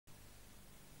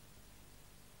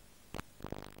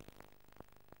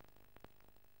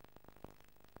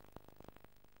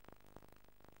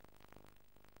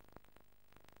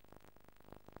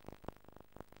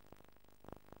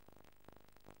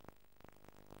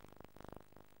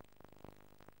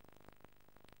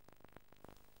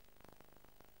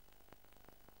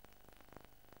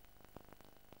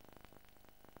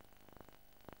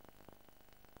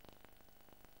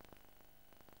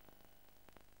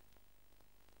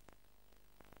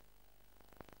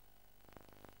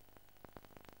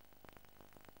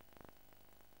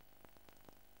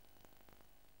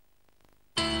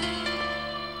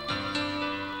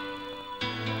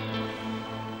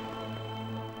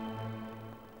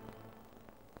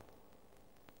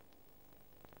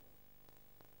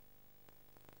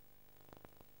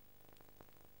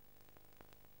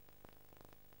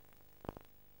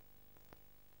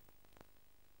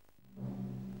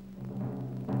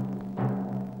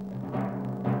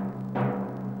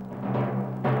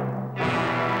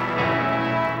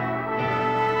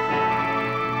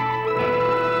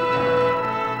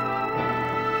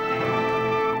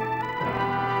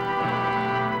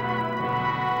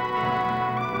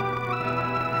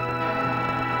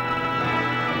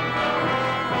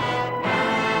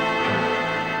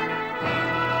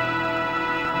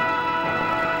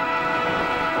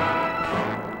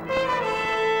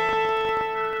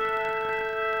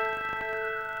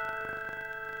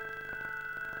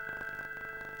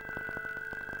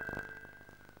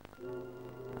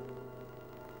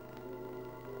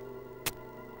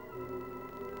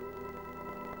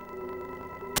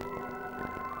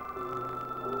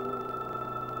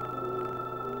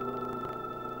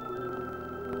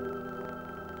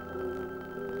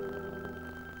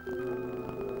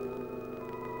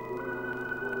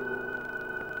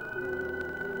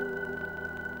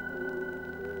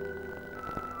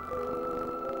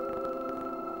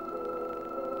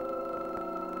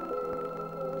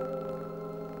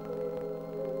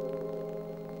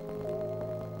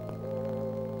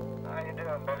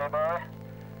Billy boy?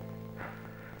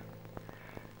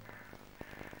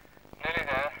 Nearly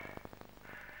there.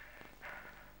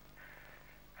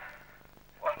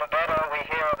 Wouldn't about all we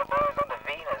hear of the boys on the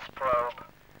Venus probe.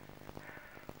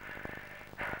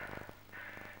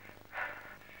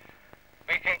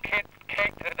 We can kit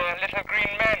the little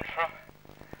green men from...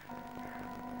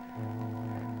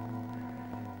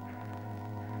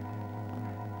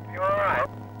 You all right?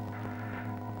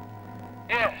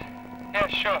 Yes,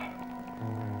 sure.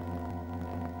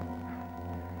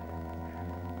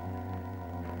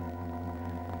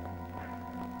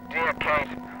 Dear Kate,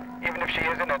 even if she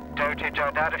is in a dotage,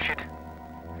 I doubt if she'd...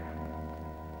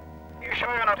 You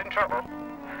sure you're not in trouble?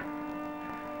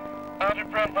 Out of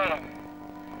breath, madam.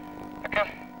 I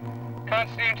can't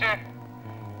seem to...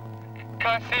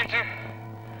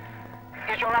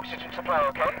 Is your oxygen supply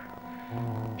okay?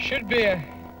 Should be a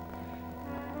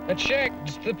check,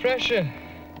 just the pressure.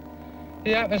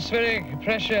 The atmospheric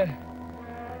pressure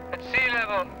at sea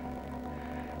level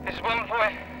is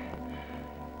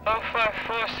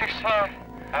 1.05465.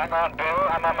 Hang on, Bill.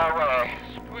 I'm on my way.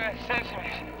 Square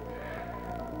centimeter.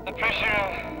 The pressure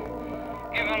of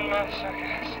given mass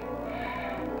gas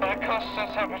at a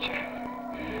constant temperature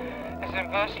is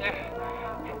inversely...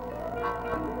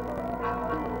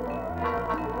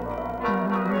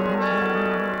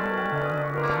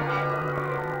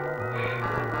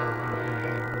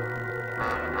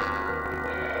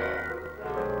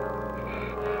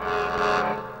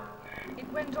 It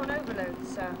went on overload,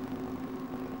 sir.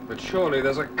 But surely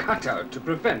there's a cutout to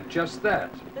prevent just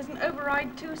that. There's an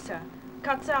override too, sir.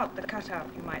 Cuts out the cutout,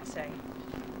 you might say.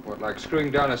 What, like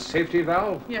screwing down a safety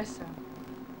valve? Yes, sir.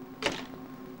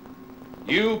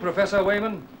 You, Professor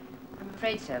Wayman? I'm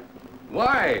afraid so.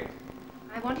 Why?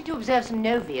 I wanted to observe some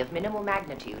novae of minimal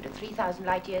magnitude at 3,000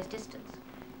 light-years distance.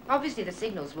 Obviously, the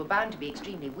signals were bound to be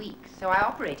extremely weak, so I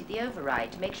operated the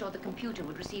override to make sure the computer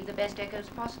would receive the best echoes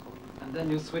possible. And then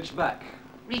you switch back.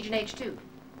 Region H2.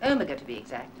 Omega, to be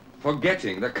exact.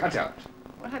 Forgetting the cutout.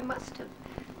 Well, I must have.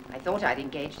 I thought I'd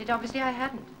engaged it. Obviously, I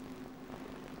hadn't.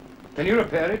 Can you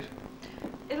repair it?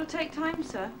 It'll take time,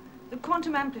 sir. The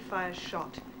quantum amplifier's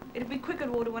shot. It'll be quicker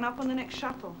to order one up on the next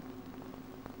shuttle.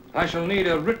 I shall need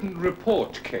a written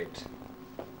report, Kate.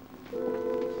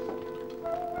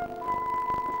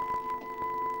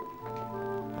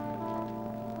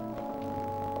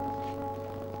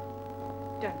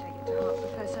 Don't take it to heart,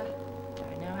 Professor. I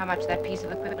know how much that piece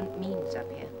of equipment means up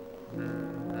here.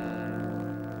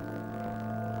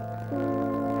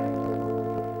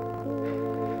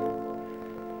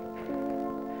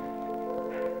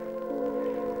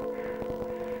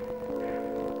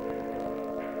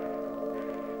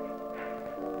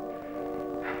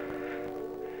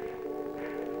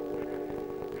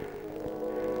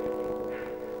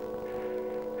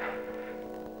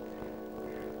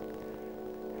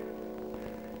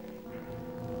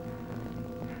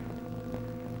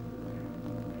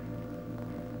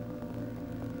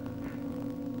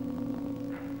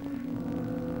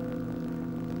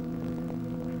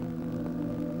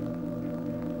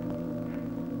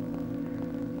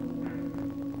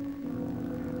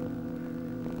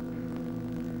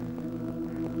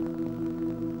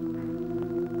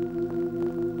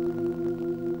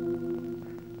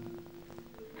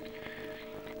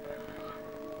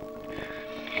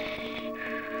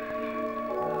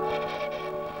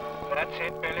 That's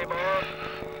it, Billy boy.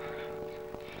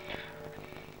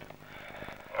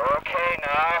 You're okay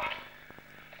now.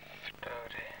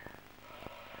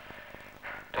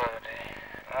 Dirty.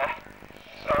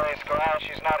 Sorry, Squire,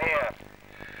 she's not here.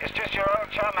 It's just your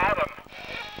old chum, Adam.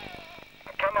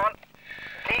 Come on.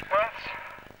 Deep breaths.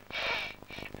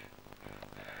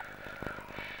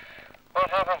 What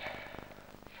happened?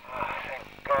 Oh, thank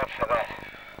God for that.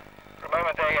 For a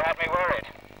moment there, you had me worried.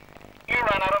 You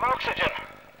ran out of oxygen.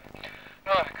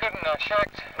 No, I couldn't. I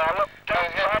checked. Now look,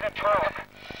 don't try to talk.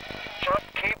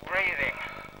 Just keep breathing.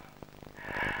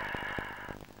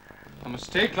 A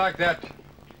mistake like that,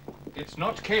 it's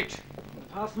not Kate. In the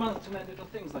past month, too many little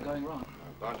things are going wrong.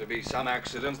 Bound to be some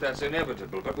accidents, that's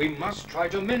inevitable, but we must try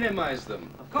to minimize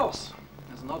them. Of course.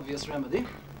 There's an obvious remedy.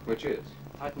 Which is?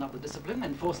 Tighten up the discipline,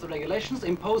 enforce the regulations,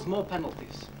 impose more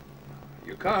penalties.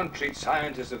 You can't treat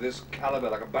scientists of this caliber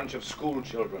like a bunch of school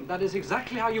children. That is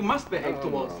exactly how you must behave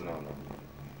towards them. No.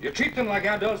 You treat them like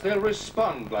adults, they'll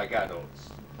respond like adults.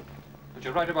 But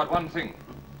you're right about one thing.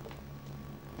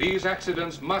 These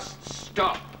accidents must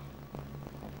stop.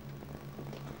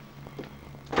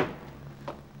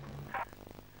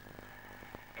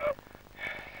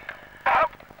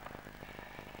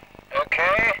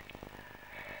 Okay?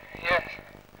 Yes,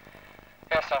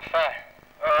 I'm fine.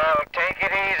 Oh, take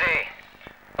it easy.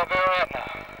 I'll be all right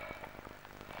now.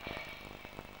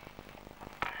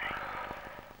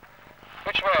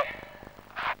 Which way?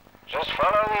 Just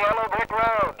follow the yellow brick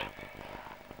road.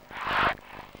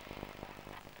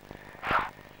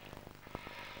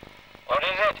 What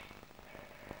is it?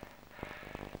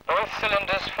 Both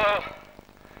cylinders full.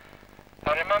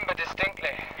 I remember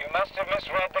distinctly. You must have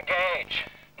misread the gauge.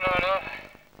 No.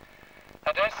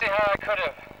 I don't see how I could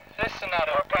have. Listen,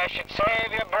 Adam. Look, I should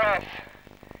save your breath.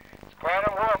 It's quite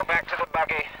a walk back to the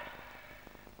buggy.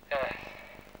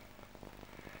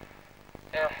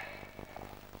 Yeah.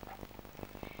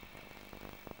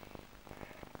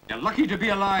 You're lucky to be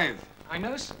alive. I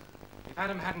know, sir. If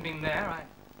Adam hadn't been there,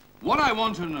 What I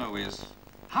want to know is,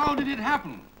 how did it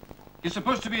happen? You're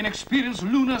supposed to be an experienced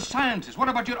lunar scientist. What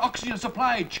about your oxygen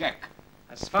supply check?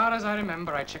 As far as I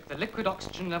remember, I checked the liquid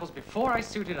oxygen levels before I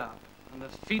suited up. And the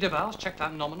feeder valves checked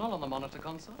out nominal on the monitor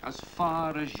console. As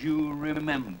far as you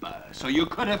remember. So you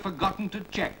could have forgotten to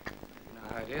check. You know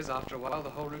how it is. After a while, the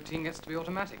whole routine gets to be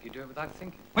automatic. You do it without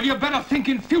thinking. Well, you better think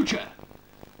in future.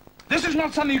 This is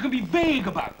not something you can be vague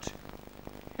about.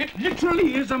 It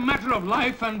literally is a matter of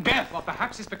life and death. Well,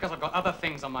 perhaps it's because I've got other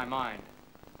things on my mind.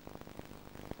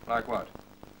 Like what?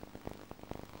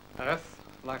 Earth,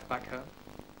 life back home.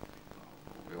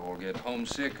 We all get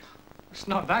homesick. It's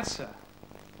not that, sir.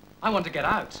 I want to get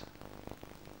out.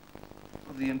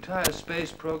 Of the entire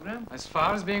space program? As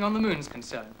far as being on the moon's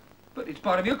concerned. But it's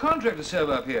part of your contract to serve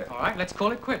up here. All right, let's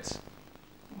call it quits.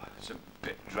 Well, it's a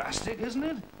bit drastic, isn't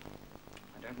it?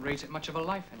 I don't rate it much of a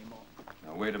life anymore.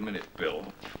 Now, wait a minute, Bill.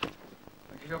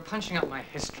 If you're punching up my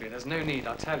history, there's no need,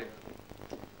 I'll tell you.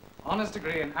 Honours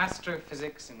degree in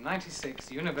astrophysics in '96,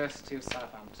 University of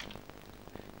Southampton.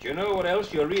 Do you know what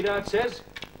else your readout says?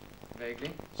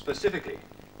 Vaguely. Specifically.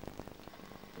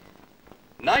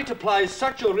 Knight applies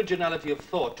such originality of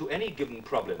thought to any given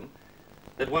problem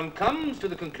that one comes to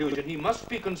the conclusion he must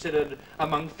be considered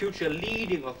among future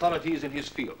leading authorities in his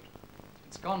field.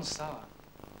 It's gone sour.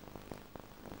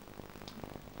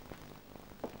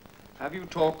 Have you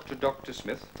talked to Dr.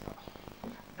 Smith?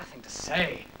 Nothing to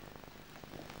say.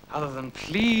 Other than,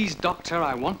 please, doctor,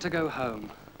 I want to go home.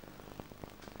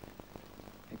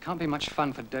 It can't be much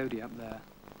fun for Dodie up there.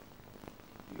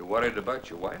 You're worried about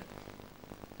your wife?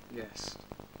 Yes.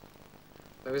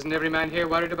 Though isn't every man here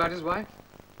worried about his wife?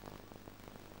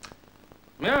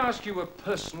 May I ask you a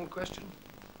personal question?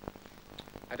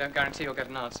 I don't guarantee you'll get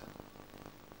an answer.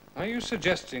 Are you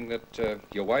suggesting that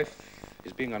your wife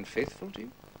is being unfaithful to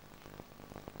you?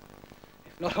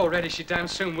 If not already, she damn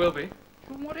soon will be.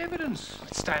 From what evidence?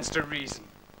 It stands to reason.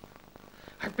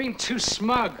 I've been too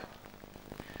smug.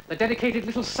 The dedicated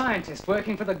little scientist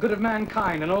working for the good of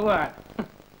mankind and all that.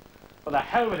 Well, the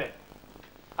hell with it.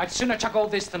 I'd sooner chuck all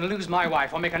this than lose my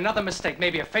wife or make another mistake,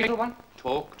 maybe a fatal one.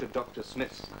 Talk to Dr.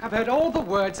 Smith. I've heard all the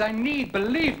words I need,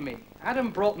 believe me.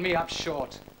 Adam brought me up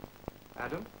short.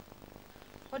 Adam?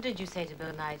 What did you say to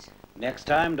Bill Knight? Next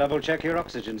time, double-check your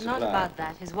oxygen supply. Not about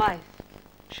that. His wife.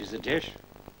 She's a dish.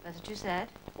 That's what you said.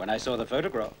 When I saw the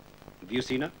photograph. Have you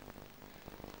seen her?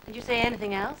 Did you say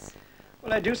anything else?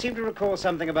 Well, I do seem to recall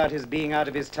something about his being out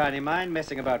of his tiny mind,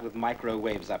 messing about with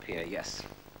microwaves up here, yes.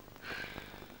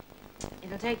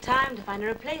 It'll take time to find a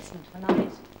replacement for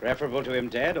Knight. Preferable to him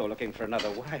dead or looking for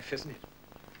another wife, isn't it?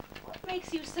 What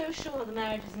makes you so sure the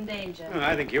marriage is in danger? Oh,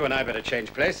 I think you and I better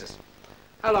change places.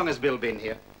 How long has Bill been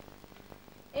here?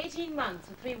 18 months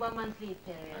with 3 one-month leave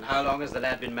periods. And how long has the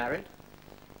lad been married?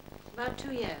 About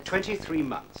 2 years. 23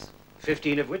 months,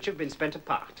 15 of which have been spent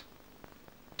apart.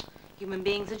 Human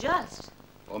beings adjust.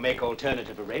 Or make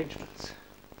alternative arrangements.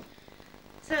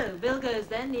 So, Bill goes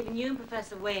then, leaving you and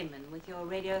Professor Wayman with your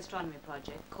radio astronomy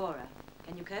project, Cora.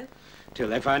 Can you cope? Till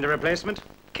they find a replacement.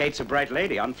 Kate's a bright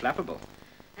lady, unflappable.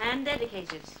 And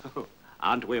dedicated. Oh,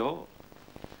 aren't we all?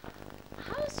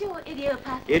 How's your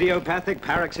idiopathic... Idiopathic,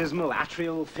 paroxysmal,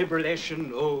 atrial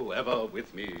fibrillation, oh, ever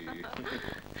with me.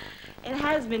 It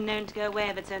has been known to go away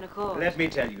of its own accord. Let me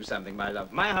tell you something, my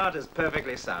love. My heart is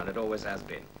perfectly sound. It always has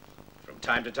been. From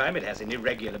time to time, it has an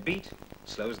irregular beat.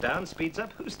 Slows down, speeds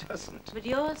up. Whose doesn't? But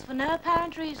yours for no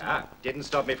apparent reason. Didn't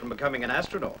stop me from becoming an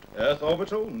astronaut. Earth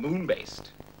orbital,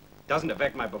 moon-based. Doesn't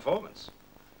affect my performance.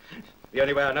 The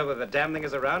only way I know that the damn thing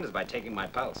is around is by taking my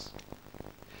pulse.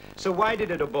 So why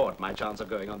did it abort my chance of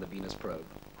going on the Venus probe?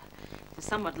 It's a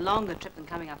somewhat longer trip than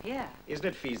coming up here. Isn't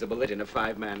it feasible that in a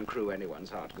 5-man crew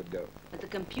anyone's heart could go? But the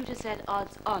computer said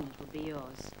odds on it would be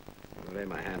yours. I'd lay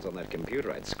my hands on that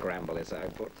computer, I'd scramble its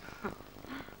output.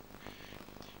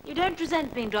 You don't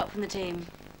resent being dropped from the team?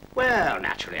 Well,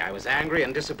 naturally, I was angry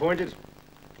and disappointed.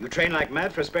 You train like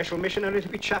mad for a special mission only to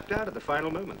be chucked out at the final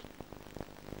moment.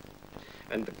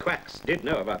 And the quacks did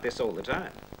know about this all the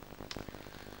time.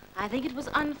 I think it was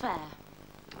unfair.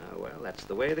 Well, that's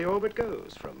the way the orbit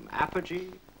goes, from apogee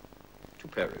To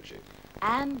perigee.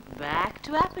 And back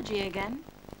to apogee again.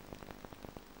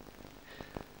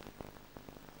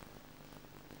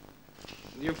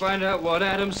 Did you find out what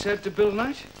Adam said to Bill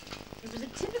Knight? It was a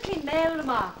typically male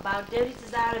remark about Doty's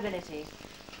desirability.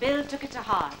 Bill took it to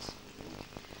heart.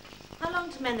 How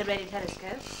long to mend the radio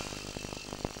telescope?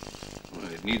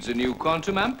 Well, it needs a new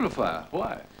quantum amplifier.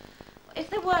 Why?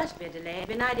 If there were to be a delay, it'd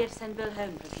be an idea to send Bill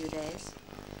home for a few days.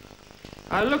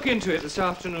 I'll look into it this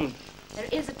afternoon. There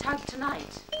is a tug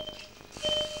tonight.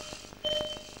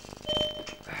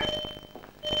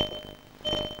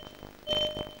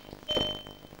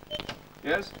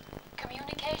 Yes?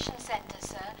 Communication Center,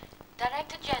 sir.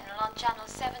 Director General on Channel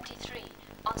 73,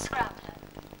 on Scrambler.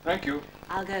 Thank you.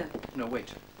 I'll go. No,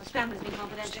 wait. Well, Scrambler's been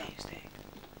confidential. Stay.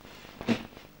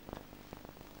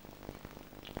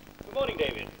 Good morning,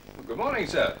 David. Well, good morning,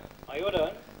 sir. Are you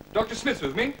done? Dr. Smith's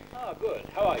with me. Ah, good.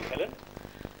 How are you, Helen?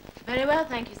 Very well,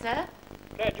 thank you, sir.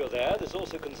 Glad you're there. This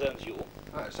also concerns you.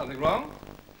 Something wrong?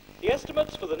 The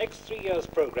estimates for the next 3 years'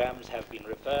 programs have been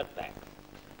referred back.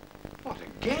 What,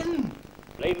 again?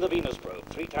 Blame the Venus probe,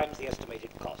 3 times the estimated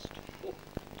cost. Oh,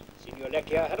 Senior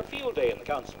Leclerc had a field day in the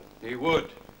council. He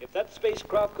would. If that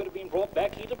spacecraft could have been brought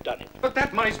back, he'd have done it. But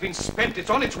that money's been spent. It's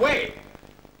on its way.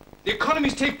 The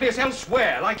economies take place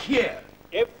elsewhere, like here.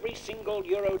 Every single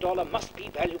euro dollar must be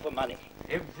value for money.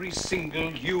 Every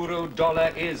single euro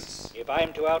dollar is. If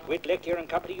I'm to outwit Leclerc and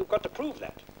company, you've got to prove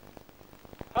that.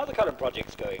 How are the current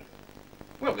projects going?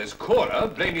 Well, there's Cora,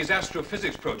 Blaney's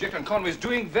astrophysics project, and Conway's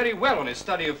doing very well on his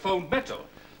study of foamed metal.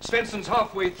 Svenson's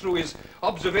halfway through his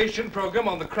observation program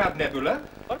on the Crab Nebula.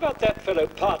 What about that fellow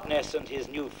Partness and his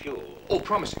new fuel? Oh,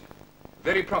 promising.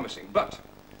 Very promising. But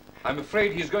I'm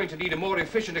afraid he's going to need a more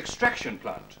efficient extraction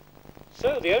plant.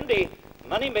 So the only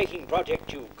money-making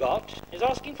project you've got is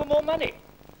asking for more money.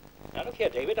 Now look here,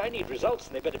 David, I need results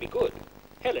and they better be good.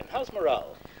 Helen, how's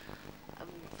morale?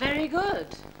 Very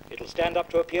good. It'll stand up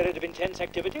to a period of intense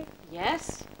activity?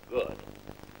 Yes? Good.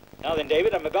 Now then,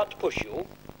 David, I'm about to push you.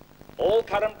 All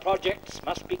current projects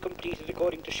must be completed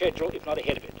according to schedule, if not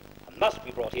ahead of it, and must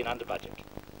be brought in under budget.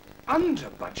 Under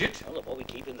budget? Well, the more we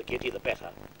keep in the kitty, the better.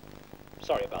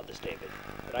 Sorry about this, David,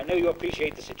 but I know you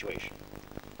appreciate the situation.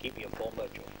 Keep me informed,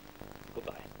 won't you?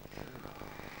 Goodbye.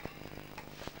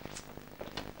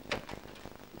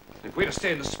 If we're to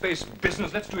stay in the space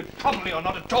business, let's do it properly or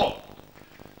not at all.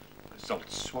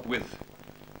 Results, what with?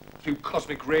 A few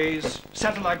cosmic rays,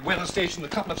 satellite weather station, a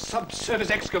couple of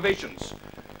subsurface excavations.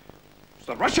 It's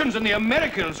the Russians and the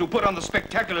Americans who put on the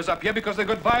spectaculars up here because they've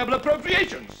got viable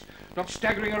appropriations, not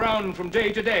staggering around from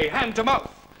day to day, hand to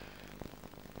mouth.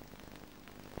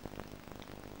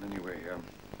 Anyway,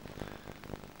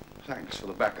 thanks for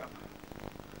the backup.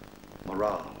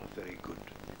 Morale, very good.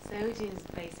 So it is,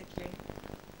 basically.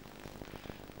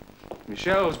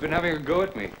 Michelle's been having a go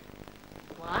at me.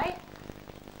 Why?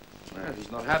 Well,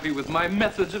 he's not happy with my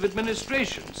methods of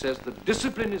administration. Says the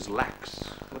discipline is lax.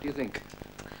 What do you think?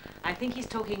 I think he's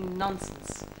talking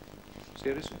nonsense.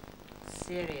 Seriously?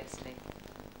 Seriously.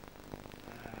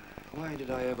 Why did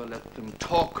I ever let them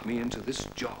talk me into this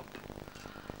job?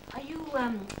 Are you,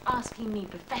 asking me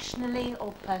professionally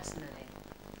or personally?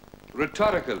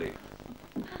 Rhetorically.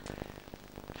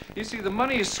 You see, the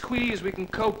money squeeze we can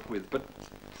cope with, but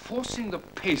forcing the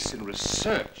pace in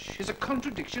research is a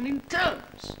contradiction in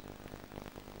terms.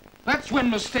 That's when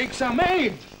mistakes are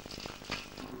made.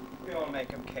 We all make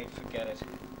them, Kate, forget it.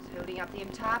 It's holding up the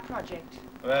entire project.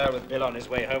 Well, with Bill on his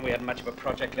way home, we hadn't much of a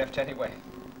project left anyway.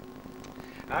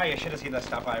 Ah, you should have seen the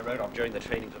stuff I wrote off during the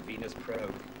training for Venus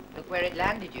probe. Look where it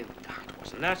landed you. It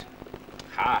wasn't that.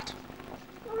 Heart.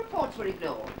 Your reports were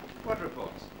ignored. What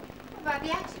reports? What about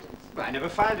the accidents? Well, I never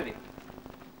filed any.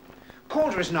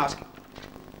 Calder isn't asking.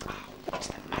 Oh, what's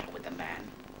the matter with the man?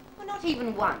 Well, not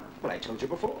even one. Well, I told you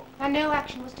before. And no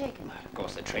action was taken. Well, of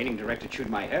course, the training director chewed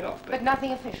my head off, But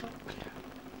nothing official.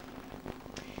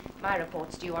 My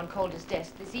report's due on Calder's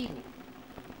desk this evening.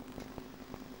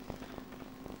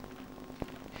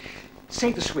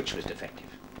 Say the switch was defective.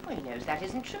 Well, he knows that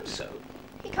isn't true. So?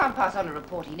 He can't pass on a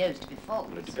report he knows to be false.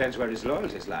 Well, it depends where his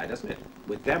loyalties lie, doesn't it?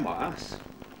 With them or us.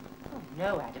 Oh,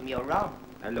 no, Adam, you're wrong.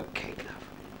 Now, look, Kate,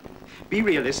 love. Be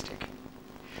realistic.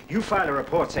 You file a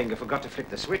report saying you forgot to flick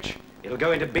the switch. It'll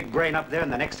go into big brain up there,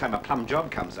 and the next time a plum job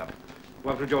comes up,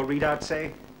 what would your readout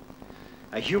say?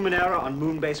 A human error on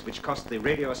Moonbase which cost the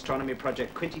radio astronomy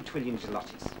project 20 trillion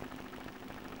zlotys.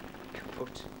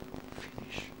 Kaput.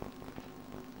 Finish.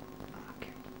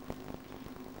 Okay.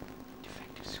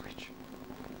 Defective switch.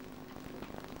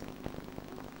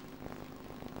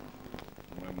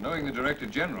 Well, knowing the Director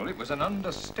General, it was an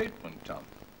understatement, Tom.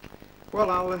 Well,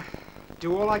 I'll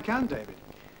do all I can, David.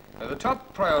 The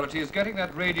top priority is getting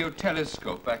that radio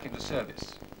telescope back into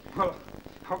service. Well,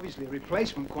 obviously a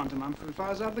replacement quantum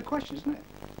amplifier's out of the question, isn't it?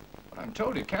 I'm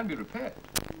told it can be repaired.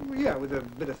 Well, yeah, with a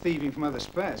bit of thieving from other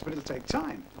spares, but it'll take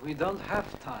time. We don't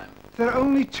have time. There are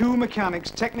only 2 mechanics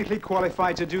technically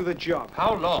qualified to do the job.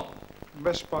 How long?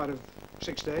 Best part of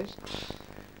 6 days.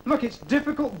 Look, it's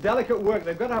difficult, delicate work.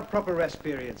 They've got to have proper rest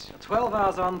periods. 12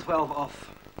 hours on, 12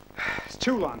 off. It's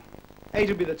too long. 8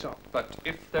 would be the top. But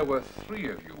if there were 3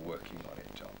 of you working on it,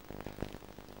 Tom.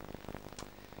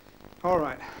 All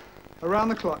right. Around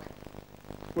the clock.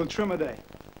 We'll trim a day.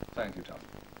 Thank you, Tom.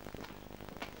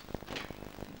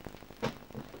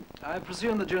 I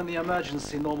presume that during the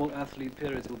emergency, normal earthly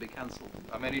periods will be cancelled.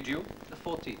 How many due? The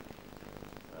 14th.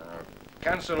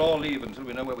 Cancel or leave until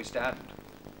we know where we stand.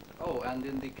 Oh, and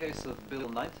in the case of Bill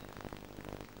Knight?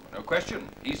 No question.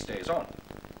 He stays on.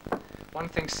 One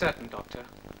thing's certain, Doctor.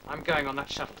 I'm going on that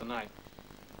shuttle tonight.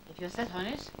 If you're set on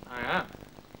it, I am.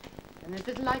 then there's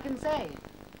little I can say.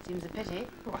 Seems a pity.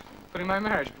 What? Putting my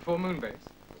marriage before Moonbase?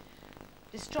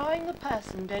 Destroying the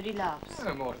person Dodie loves.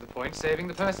 No, more to the point, saving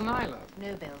the person I love.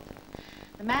 No, Bill.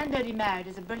 The man Dodie married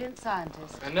is a brilliant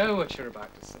scientist. I know what you're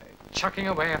about to say. Chucking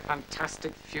away a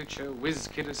fantastic future, whiz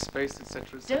kid of space,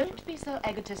 etc., etc. Don't be so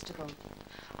egotistical.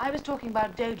 I was talking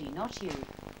about Dodie, not you.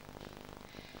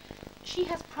 She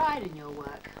has pride in your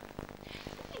work.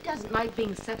 She doesn't like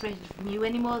being separated from you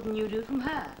any more than you do from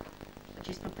her. But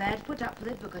she's prepared to put up with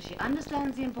it because she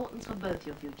understands the importance for both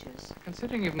your futures.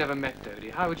 Considering you've never met Dodie,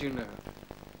 how would you know?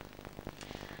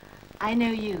 I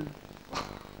know you.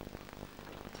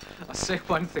 I'll say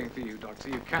one thing for you, Doctor.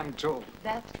 You can talk.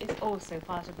 That is also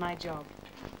part of my job.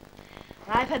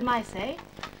 I've had my say.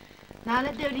 Now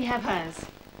let Dodie have hers.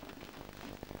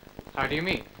 How do you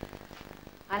mean?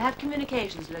 I'll have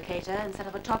communications locate her and set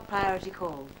up a top priority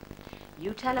call.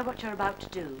 You tell her what you're about to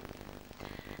do.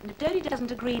 And if Dodie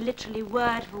doesn't agree literally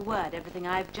word for word everything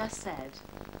I've just said,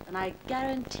 then I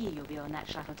guarantee you'll be on that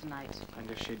shuttle tonight.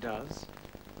 And if she does?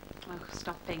 Oh,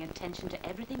 stop paying attention to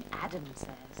everything Adam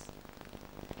says.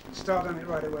 Start on it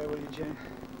right away, will you, Jane?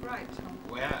 Right, Tom.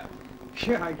 Where?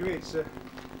 Yeah, I agree. It's a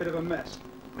bit of a mess.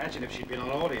 Imagine if she'd been on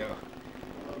audio.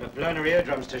 Would have blown her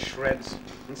eardrums to shreds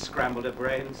and scrambled her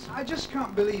brains. I just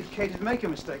can't believe Kate would make a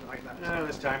mistake like that. No,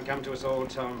 this time come to us all,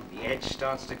 Tom. The edge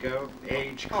starts to go.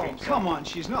 Age Oh, creeps come on.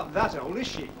 She's not that old, is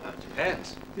she? It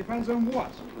depends. Depends on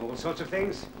what? All sorts of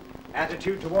things.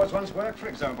 Attitude towards one's work, for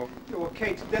example. Well,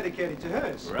 Kate's dedicated to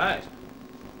hers. Right.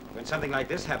 When something like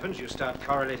this happens, you start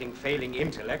correlating failing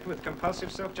intellect with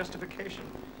compulsive self-justification.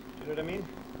 Do you know what I mean?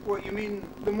 What, you mean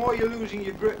the more you're losing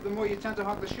your grip, the more you tend to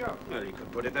hog the show? Well, you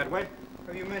could put it that way.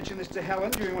 Have you mentioned this to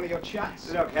Helen during one of your chats?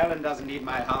 Look, Helen doesn't need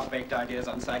my half-baked ideas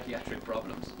on psychiatric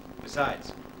problems.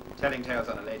 Besides, telling tales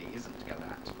on a lady isn't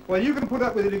gallant. Well, you can put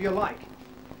up with it if you like.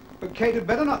 But Kate had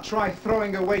better not try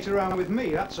throwing her weight around with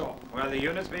me, that's all. While the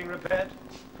unit's being repaired?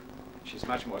 She's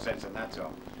much more sense than that,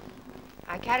 Tom.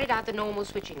 I carried out the normal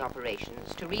switching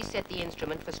operations to reset the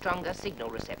instrument for stronger signal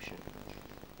reception.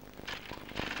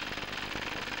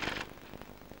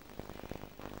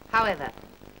 However,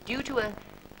 due to a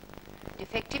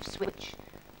defective switch,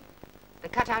 the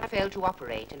cutout failed to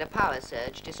operate and a power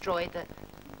surge destroyed the...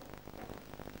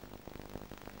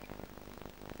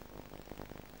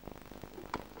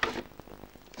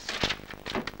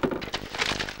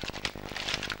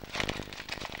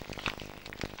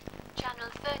 Channel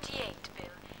 38,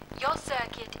 Bill. Your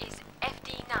circuit is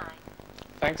FD9.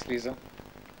 Thanks, Lisa.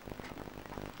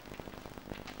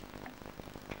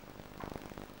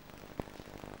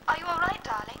 Are you all right,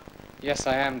 darling? Yes,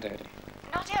 I am, Dodie.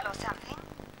 Not ill or something?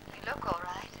 You look all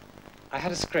right. I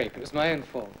had a scrape. It was my own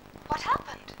fault. What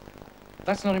happened?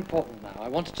 That's not important now. I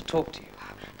wanted to talk to you.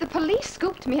 The police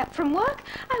scooped me up from work.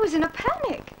 I was in a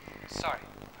panic. Sorry.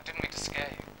 I didn't mean to scare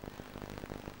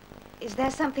you. Is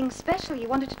there something special you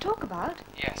wanted to talk about?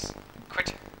 Yes.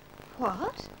 Quitting.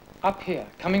 What? Up here.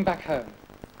 Coming back home.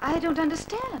 I don't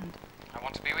understand. I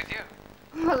want to be with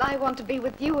you. Well, I want to be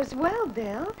with you as well,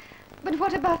 Bill. But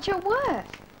what about your work?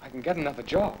 I can get another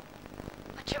job.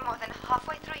 But you're more than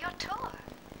halfway through your tour.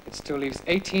 It still leaves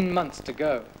 18 months to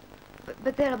go,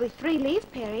 But there'll be 3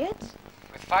 leave periods.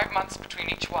 with 5 months between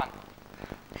each one.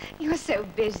 You're so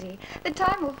busy. The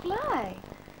time will fly.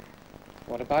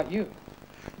 What about you?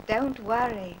 Don't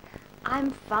worry.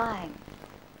 I'm fine.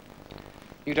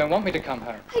 You don't want me to come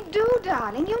home? I do,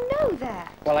 darling. You know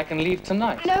that. Well, I can leave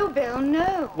tonight. No, Bill,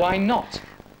 no. Why not?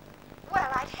 Well,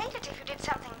 I'd hate it if you did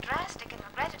something drastic and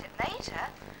regretted it later.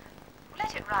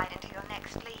 Let it ride into your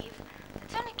next leave.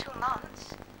 It's only 2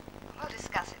 months. We'll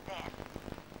discuss it then.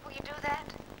 Will you do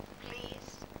that,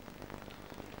 please?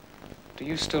 Do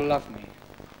you still love me?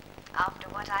 After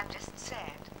what I've just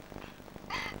said.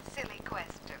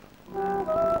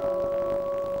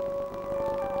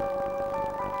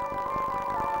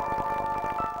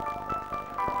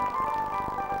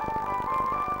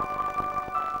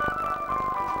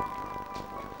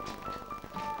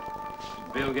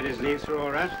 leave through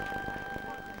all right?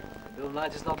 Bill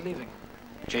Knight is not leaving.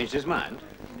 Changed his mind?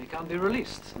 He can't be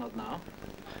released, not now.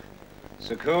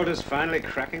 So Calder's finally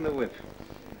cracking the whip.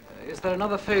 Is there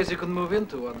another phase you can move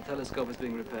into while the telescope is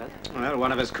being repaired? Well,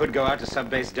 one of us could go out to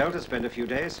Subbase Delta, spend a few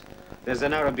days. There's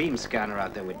an narrow beam scanner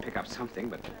out there. We'd pick up something,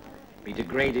 but be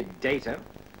degraded data.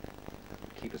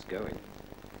 Keep us going.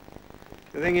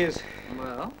 The thing is...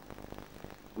 Well?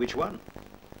 Which one?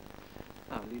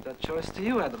 I'll leave that choice to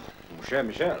you, Adam. Mon cher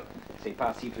Michel, c'est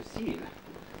pas si facile.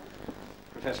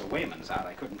 Professor Wayman's out.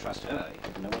 I couldn't trust her. I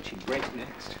didn't know what she'd break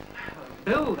next.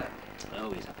 Bill, then.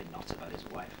 Oh, he's up in knots about his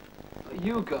wife.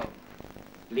 You go.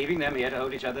 Leaving them here to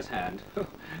hold each other's hand,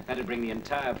 that'd bring the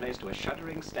entire place to a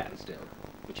shuddering standstill,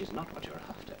 which is not what you're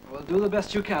after. Well, do the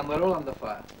best you can. We're all under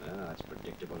fire. Ah, that's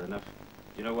predictable enough.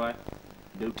 You know why?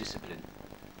 No discipline.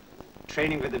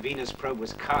 Training for the Venus probe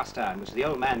was cast iron, which the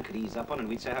old man could ease up on, and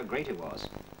we'd say how great it was.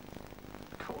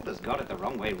 Calder's got it the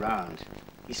wrong way round.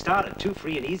 He started too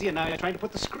free and easy, and now you're trying to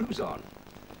put the screws on.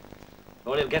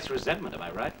 All he'll get's resentment, am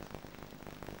I right?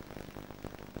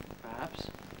 Perhaps.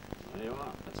 There you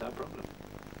are. That's our problem.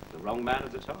 The wrong man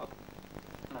at the top.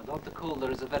 Now, Dr. Calder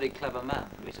is a very clever man.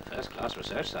 He's a first-class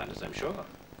research scientist, I'm sure.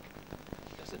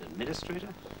 Just an administrator?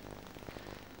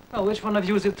 Well, which one of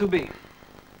you is it to be?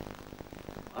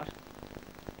 What?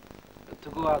 To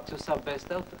go out to Subbase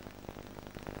Delta.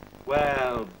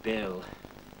 Well, Bill,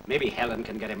 maybe Helen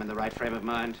can get him in the right frame of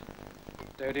mind.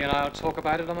 Dodie and I'll talk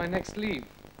about it on my next leave.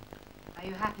 Are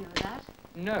you happy with that?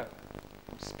 No.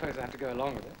 I suppose I have to go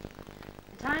along with it.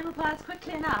 The time will pass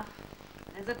quickly enough.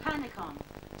 There's a panic on.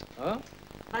 Oh?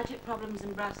 Budget problems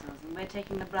in Brussels, and we're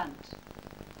taking the brunt.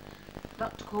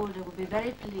 Dr. Calder will be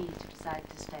very pleased to decide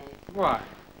to stay. Why?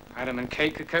 Adam and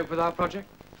Kate could cope with our project?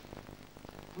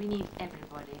 We need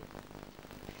everybody.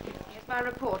 Here's my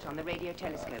report on the radio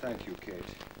telescope. Thank you, Kate.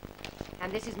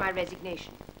 And this is my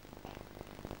resignation.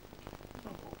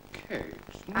 Kate,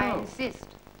 no. I insist.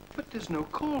 But there's no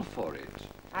call for it.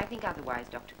 I think otherwise,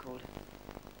 Dr. Calder.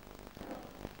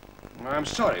 I'm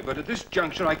sorry, but at this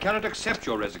juncture, I cannot accept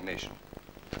your resignation.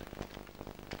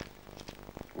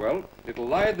 Well, it'll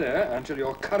lie there until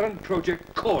your current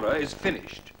project, Cora, is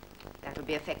finished. That'll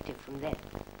be effective from then.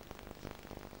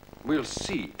 We'll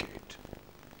see, Kate.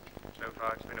 So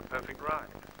far, it's been a perfect ride.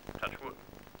 Touch wood.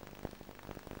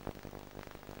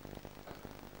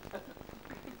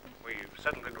 We've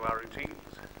settled into our routines.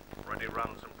 Already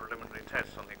run some preliminary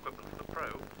tests on the equipment for the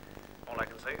probe. All I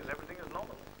can say is everything is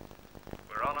nominal.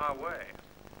 We're on our way.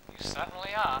 You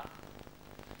certainly are.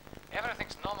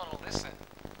 Everything's nominal this end.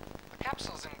 The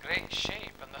capsule's in great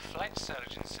shape, and the flight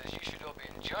surgeon says you should all be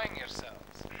enjoying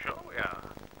yourselves. Sure we are.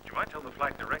 You might tell the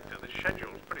flight director the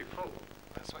schedule's pretty full.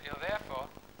 That's what you're there for.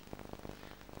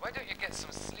 Why don't you get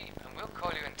some sleep, and we'll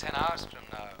call you in 10 hours from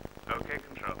now. Okay,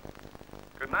 Control.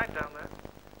 Good night down there.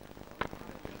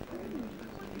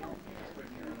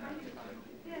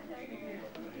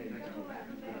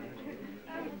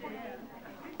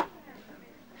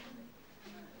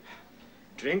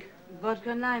 Drink? Vodka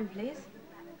and lime, please.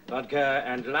 Vodka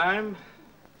and lime.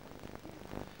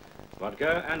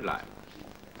 Vodka and lime.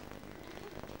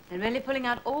 They're really pulling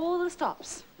out all the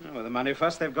stops. Oh, with the money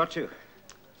fuss, they've got you.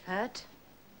 Hurt?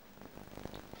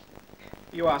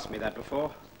 You asked me that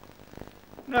before.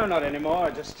 No, not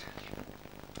anymore. Just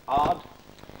odd.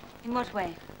 In what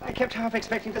way? I kept half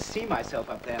expecting to see myself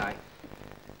up there.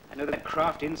 I know that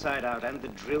craft inside out and the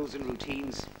drills and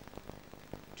routines.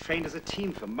 Trained as a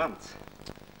team for months.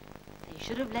 They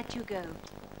should have let you go.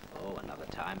 Oh, another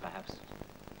time, perhaps.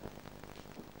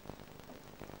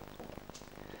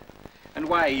 And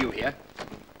why are you here?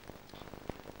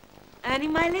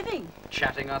 Earning my living.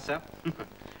 Chatting us up?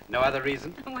 No other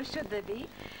reason? What should there be?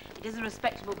 It is a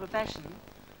respectable profession.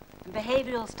 And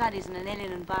behavioral studies in an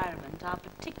alien environment are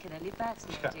particularly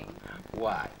fascinating.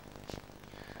 Why?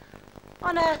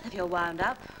 On Earth, if you're wound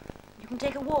up, you can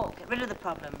take a walk, get rid of the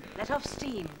problem, let off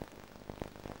steam.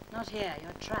 Not here,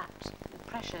 you're trapped. The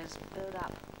pressures build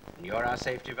up. You're our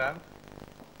safety valve?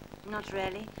 Not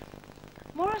really.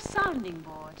 More a sounding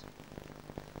board.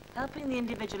 Helping the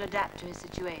individual adapt to his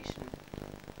situation.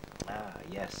 Ah,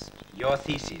 yes. Your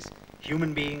thesis.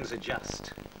 Human beings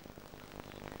adjust.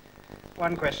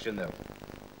 One question, though.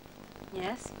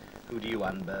 Yes? Who do you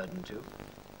unburden to?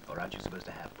 Or aren't you supposed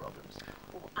to have problems?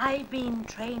 Oh, I've been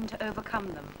trained to overcome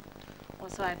them. Or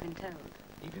so I've been told.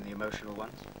 Even the emotional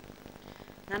ones?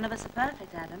 None of us are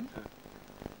perfect, Adam.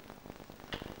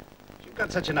 You've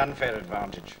got such an unfair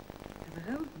advantage. Over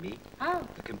who? Me? How?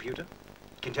 The computer.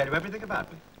 Can tell you everything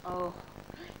about me. Oh,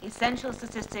 essential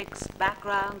statistics,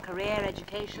 background, career,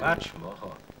 education. Much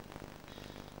more.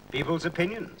 People's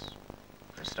opinions,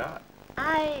 for a start.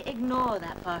 I ignore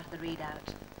that part of the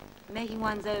readout. Making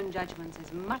one's own judgments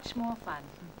is much more fun.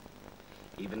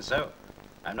 Even so,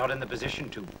 I'm not in the position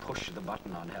to push the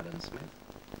button on Helen Smith.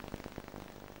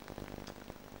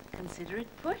 Consider it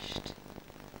pushed.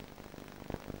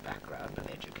 Background and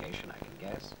education, I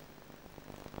can guess.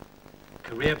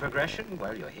 Career progression?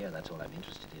 Well, you're here, that's all I'm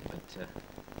interested in, but,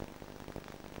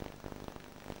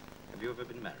 have you ever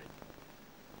been married?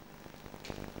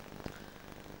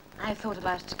 I've thought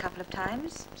about it a couple of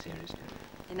times. Seriously?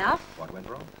 Enough. What went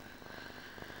wrong?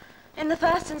 In the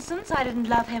first instance, I didn't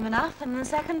love him enough, and in the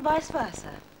second, vice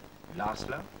versa. Last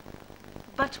love?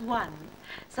 But one.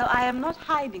 So I am not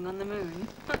hiding on the moon.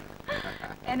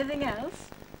 Anything else?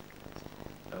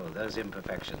 Oh, those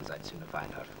imperfections I'd sooner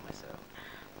find out for myself.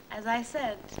 As I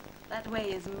said, that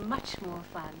way is much more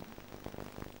fun.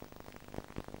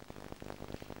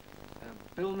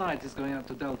 Bill Knight is going out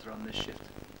to Delta on this shift.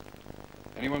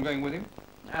 Anyone going with him?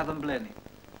 Adam Blaney.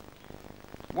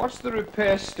 What's the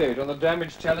repair state on the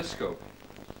damaged telescope?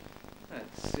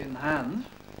 It's in hand.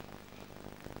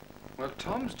 Well,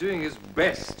 Tom's doing his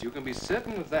best. You can be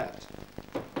certain of that.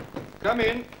 Come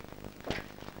in.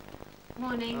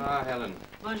 Morning. Ah, Helen.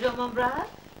 Bonjour, mon brave.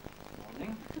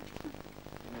 Morning.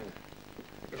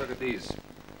 Take a look at these.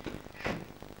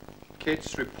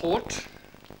 Kate's report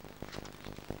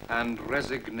and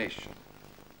resignation.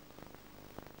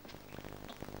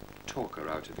 Talk her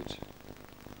out of it.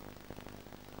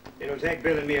 It'll take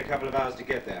Bill and me a couple of hours to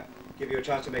get there. Give you a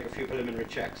chance to make a few preliminary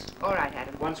checks. All right,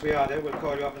 Adam. Once we are there, we'll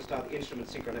call you up and start the instrument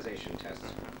synchronization tests.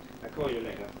 I'll call you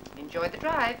later. Enjoy the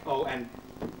drive. Oh, and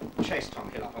chase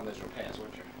Tom Hill up on those repairs,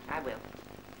 won't you? I will.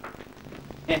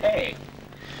 Hey!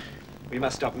 We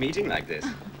must stop meeting like this.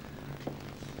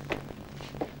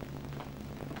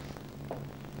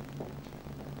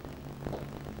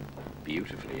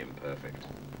 Beautifully imperfect.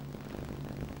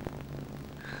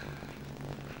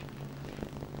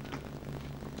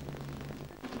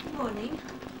 Morning.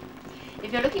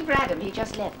 If you're looking for Adam, he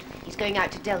just left. He's going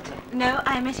out to Delta. No,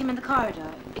 I met him in the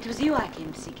corridor. It was you I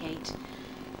came to see, Kate.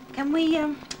 Can we,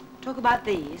 talk about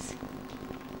these?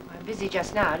 I'm busy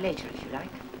just now. Later, if you like.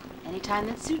 Any time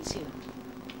that suits you.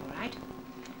 All right.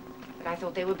 But I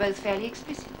thought they were both fairly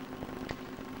explicit.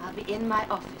 I'll be in my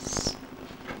office.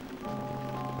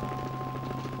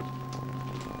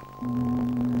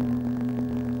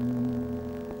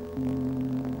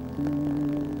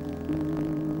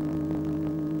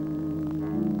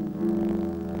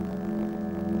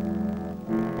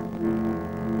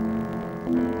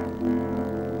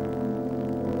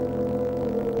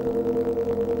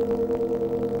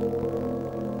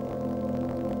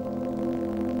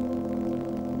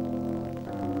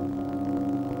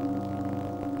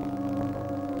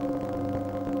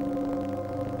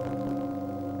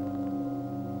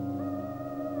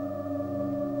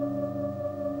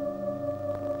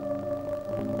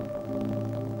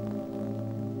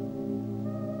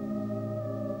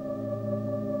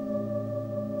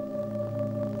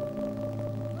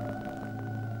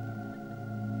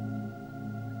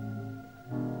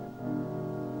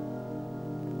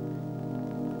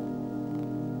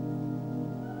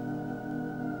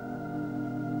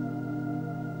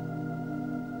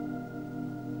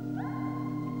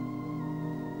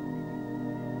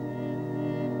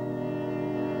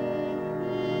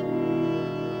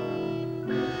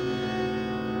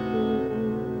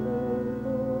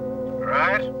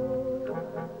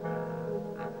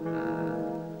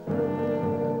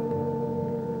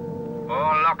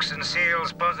 Locks and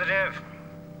seals positive.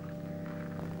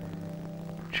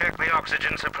 Check the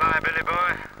oxygen supply, Billy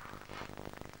boy.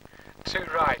 Too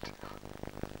right.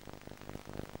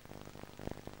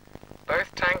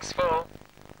 Both tanks full.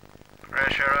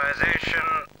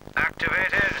 Pressurization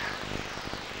activated.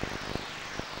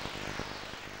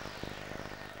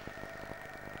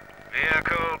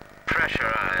 Vehicle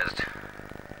pressurized.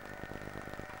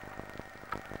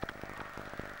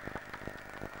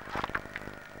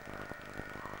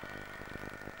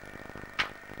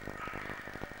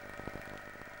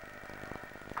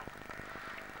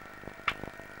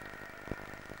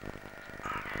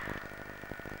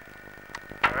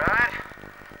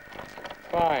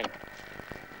 Fine.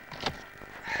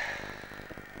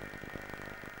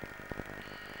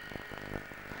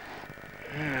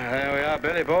 There we are,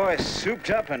 Billy boy, souped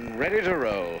up and ready to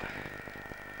roll.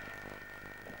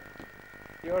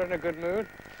 You're in a good mood?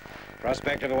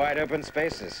 Prospect of wide open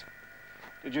spaces.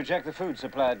 Did you check the food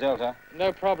supply at Delta?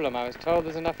 No problem. I was told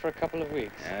there's enough for a couple of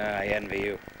weeks. Ah, I envy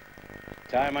you.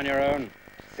 Time on your own.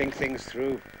 Think things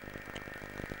through.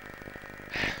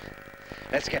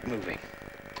 Let's get moving.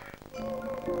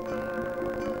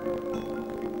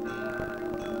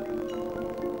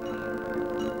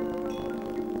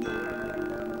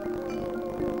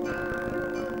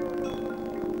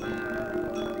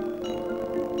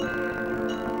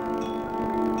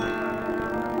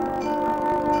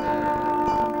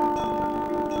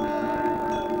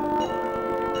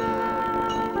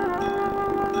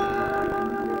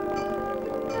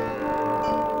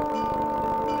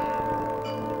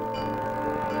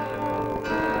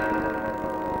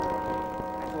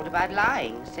 about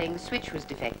lying, saying the switch was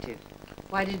defective.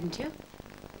 Why didn't you?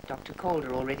 Dr.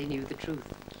 Calder already knew the truth.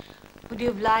 Would you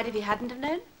have lied if he hadn't have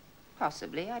known?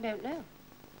 Possibly, I don't know.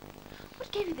 What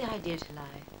gave you the idea to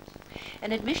lie?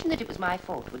 An admission that it was my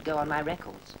fault would go on my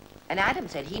records. And Adam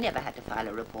said he never had to file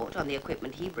a report on the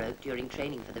equipment he broke during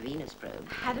training for the Venus probe.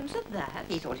 Adam said that?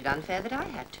 He thought it unfair that I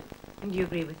had to. And you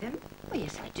agree with him? Oh,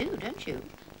 yes, I do, don't you?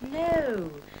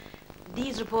 No.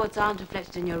 These reports aren't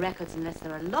reflected in your records unless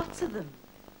there are lots of them,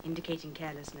 indicating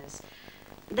carelessness.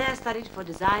 They're studied for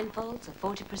design faults or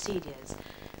faulty procedures.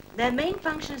 Their main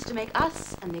function is to make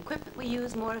us and the equipment we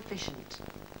use more efficient.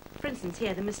 For instance,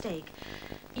 here, the mistake.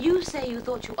 You say you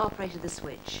thought you operated the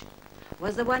switch.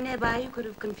 Was there one nearby you could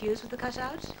have confused with the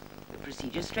cutout? The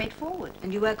procedure's straightforward.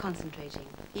 And you were concentrating?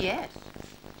 Yes.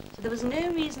 So there was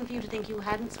no reason for you to think you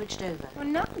hadn't switched over? Well,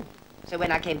 none. So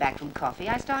when I came back from coffee,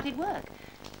 I started work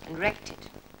and wrecked it.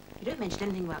 You don't mention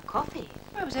anything about coffee.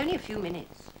 Well, it was only a few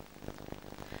minutes.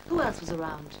 Who else was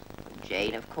around?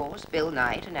 Jane, of course, Bill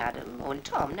Knight and Adam, and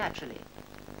Tom, naturally.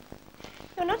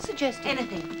 You're not suggesting...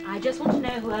 Anything. I just want to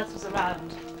know who else was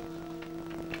around.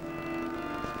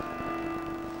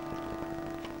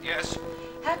 Yes?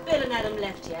 Have Bill and Adam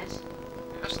left yet?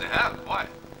 Yes, they have. Why?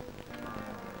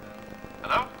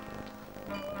 Hello?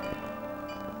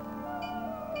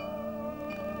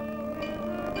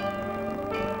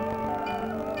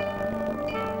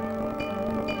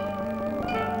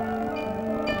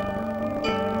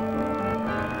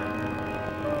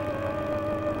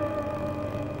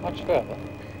 Much further?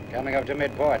 Coming up to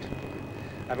midpoint.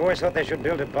 I've always thought they should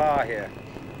build a bar here.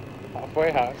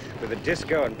 Halfway house? With a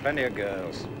disco and plenty of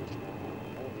girls.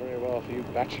 Oh, very well for you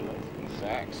bachelors.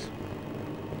 Thanks.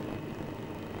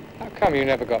 How come you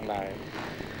never got married?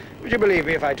 Would you believe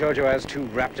me if I told you I was too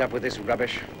wrapped up with this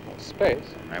rubbish? What, space?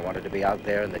 I wanted to be out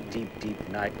there in the deep, deep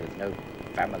night with no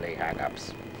family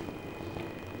hang-ups.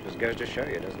 Just goes to show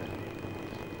you, doesn't it?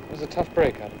 It was a tough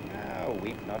break, Adam. Oh,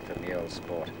 weep not for me, old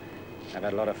sport. I've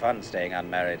had a lot of fun staying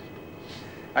unmarried.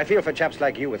 I feel for chaps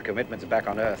like you with commitments back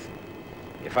on Earth.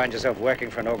 You find yourself working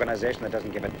for an organization that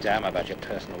doesn't give a damn about your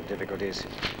personal difficulties.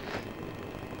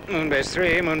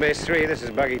 Moonbase 3, this is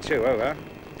Buggy 2, over.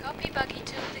 Copy, Buggy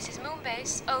 2. This is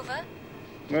Moonbase, over.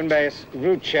 Moonbase,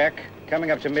 route check.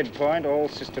 Coming up to midpoint, all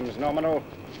systems nominal.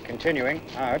 Continuing,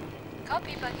 out.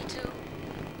 Copy, Buggy 2.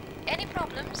 Any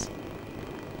problems?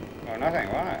 Oh, nothing,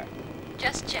 why?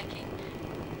 Just checking.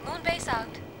 Moonbase out.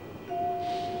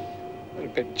 A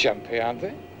little bit jumpy, aren't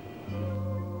they?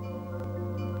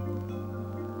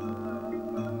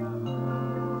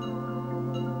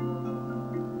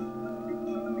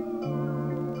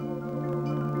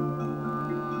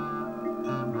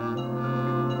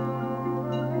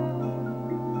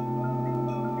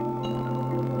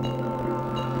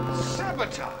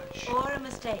 Sabotage. Or a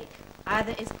mistake.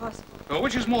 Either is possible. Well,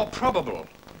 which is more probable?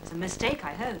 It's a mistake,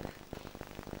 I hope.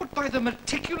 But by the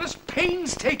meticulous,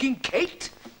 painstaking Kate?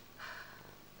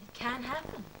 It can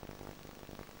happen.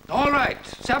 All right,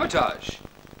 sabotage.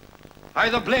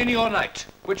 Either Blaney or Knight.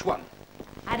 Which one?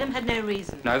 Adam had no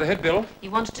reason. Neither had Bill. He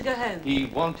wanted to go home. He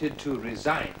wanted to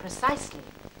resign. Precisely.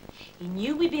 He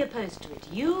knew we'd be opposed to it.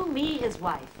 You, me, his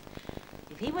wife.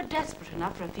 If he were desperate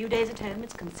enough for a few days at home,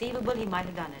 it's conceivable he might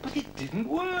have done it. But it didn't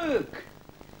work.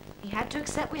 He had to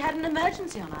accept we had an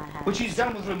emergency on our hands. Which he's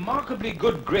done with remarkably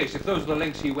good grace, if those are the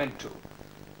lengths he went to.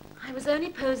 I was only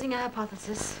posing a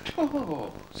hypothesis.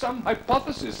 Oh, some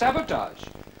hypothesis. Sabotage.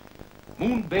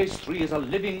 Moonbase 3 is a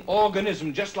living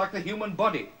organism, just like the human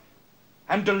body.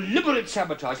 And deliberate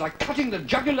sabotage, like cutting the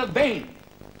jugular vein.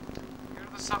 Here are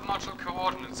the submodule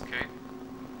coordinates, Kate.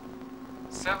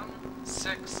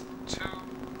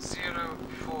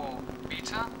 76204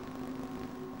 beta.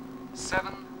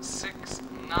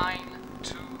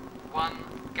 76921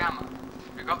 gamma.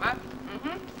 You got that?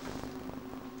 Mm-hmm.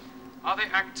 Are they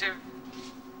active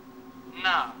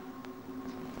now?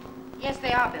 Yes,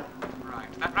 they are, Bill.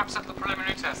 Right. That wraps up the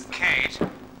preliminary tests. Kate,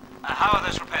 how are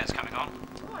those repairs coming on?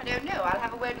 Oh, I don't know. I'll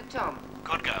have a word with Tom.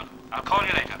 Good girl. I'll call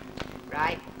you later.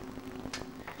 Right.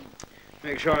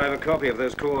 Make sure I have a copy of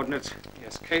those coordinates.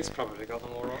 Yes, Kate's probably got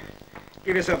them all right.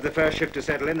 Give yourself the first shift to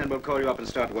settle in, then we'll call you up and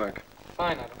start work.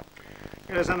 Fine, Adam.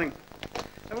 You know something?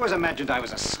 I've always imagined I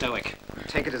was a stoic.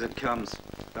 Take it as it comes.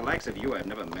 The likes of you I've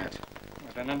never met.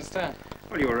 I don't understand.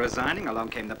 Well, you were resigning, along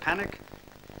came the panic.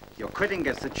 Your quitting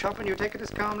gets the chop, and you take it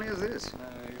as calmly as this. No,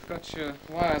 you've got your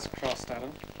wires crossed,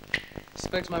 Adam.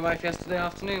 Spoke to my wife yesterday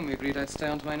afternoon. We agreed I'd stay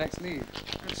on to my next leave.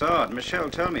 It's odd. Michelle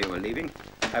told me you were leaving.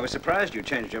 I was surprised you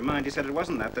changed your mind. He said it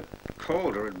wasn't that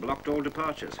Calder had blocked all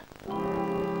departures.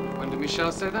 When did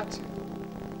Michelle say that to you?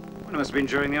 Well, it must have been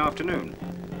during the afternoon.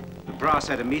 brass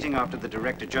had a meeting after the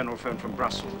Director General phoned from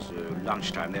Brussels,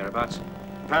 lunchtime thereabouts.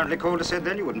 Apparently Calder said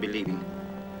then you wouldn't be leaving.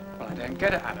 Well, I don't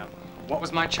get it, Adam. What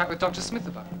was my chat with Dr. Smith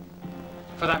about?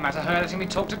 For that matter, her letting me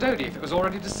talk to Dodie if it was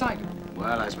already decided.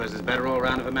 Well, I suppose it's better all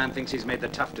round if a man thinks he's made the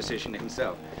tough decision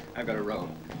himself. I've got to roll.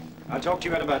 I'll talk to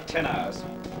you in about 10 hours.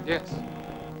 Yes.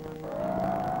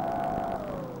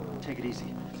 Take it easy.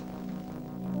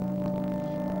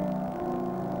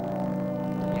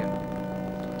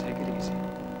 Take it easy.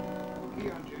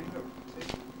 Here, Andrew, look.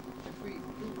 See, if we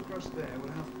move across there,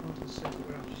 we'll have to go to the centre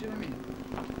ground. You see what I mean?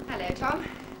 Hello, Tom.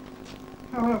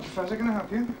 Oh, hello, Professor. Can I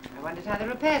help you? I wondered how the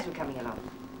repairs were coming along.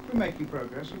 We're making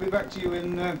progress. We'll be back to you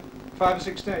in 5 or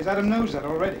 6 days. Adam knows that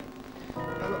already.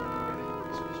 Now, look.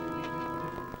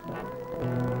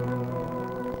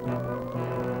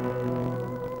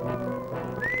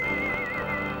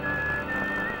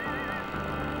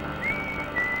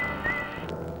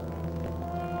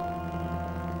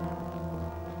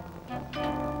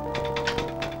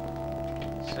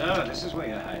 So, this is where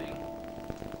you're hiding.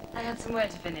 I had some work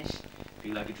to finish.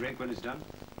 Feel like a drink when it's done?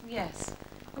 Yes.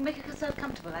 Well, make yourself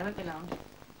comfortable. I won't be long.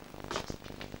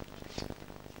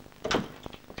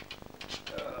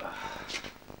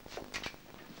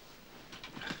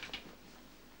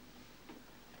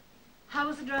 How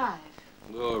was the drive?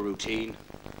 Oh, routine.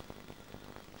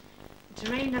 The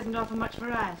terrain doesn't offer much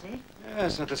variety. Yeah,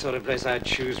 it's not the sort of place I'd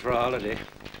choose for a holiday.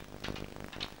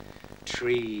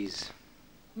 Trees.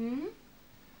 Hmm?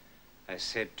 I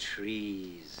said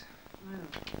trees.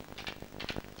 Oh.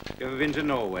 You ever been to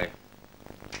Norway?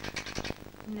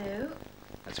 No.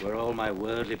 That's where all my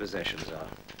worldly possessions are.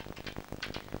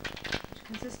 Which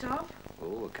consist of?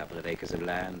 Oh, a couple of acres of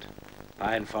land.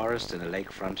 Pine forest and a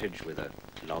lake frontage with a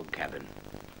log cabin.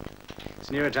 It's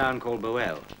near a town called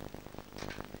Boel.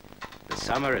 The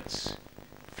summer, it's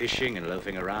fishing and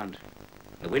loafing around.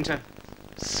 In the winter,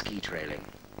 ski trailing.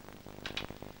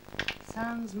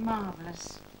 Sounds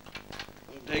marvelous.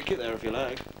 Take it there if you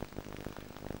like.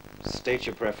 State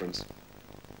your preference.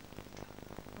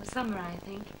 Well, summer, I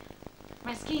think.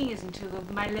 My skiing isn't too good,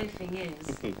 but my loafing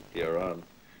is. You're on.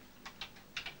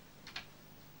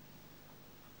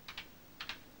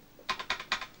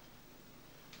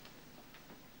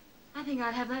 I think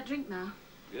I'll have that drink now.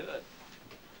 Good.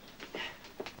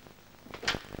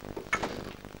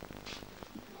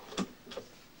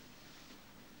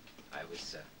 I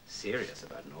was serious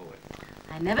about Norway.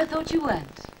 I never thought you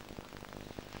weren't.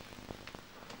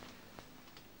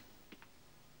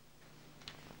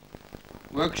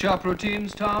 Workshop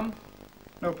routines, Tom?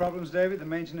 No problems, David. The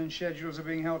maintenance schedules are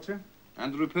being held to.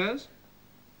 And the repairs?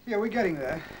 Yeah, we're getting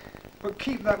there. But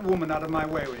keep that woman out of my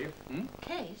way, will you? Hmm?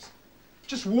 Kate?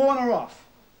 Just warn her off.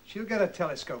 She'll get a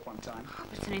telescope on time. Oh,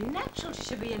 but it's only natural she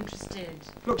should be interested.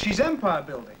 Look, she's empire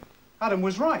building. Adam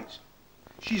was right.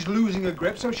 She's losing her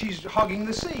grip, so she's hogging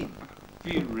the scene.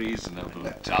 Be reasonable,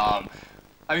 Tom.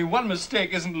 I mean, one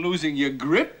mistake isn't losing your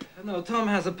grip. No, Tom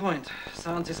has a point.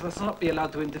 Scientists must not be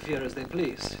allowed to interfere as they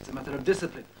please. It's a matter of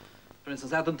discipline. For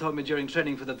instance, Adam told me during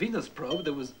training for the Venus probe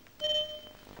there was...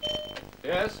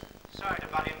 Yes? Sorry to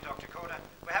butt in, Dr. Calder.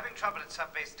 We're having trouble at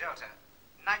Subbase Delta.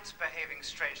 Knight's behaving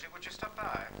strangely. Would you stop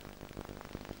by?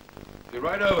 Be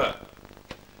right over.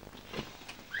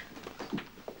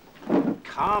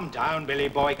 Calm down, Billy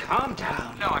boy. Calm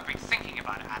down. No, I've been thinking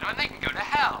about it, Adam, and they can go to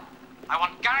hell. I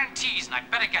want guarantees, and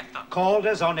I'd better get them.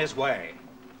 Calder's on his way.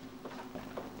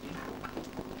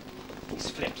 He's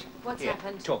flipped. What's Here,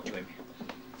 happened? talk to him.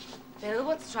 Bill,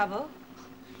 what's the trouble?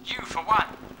 You, for one.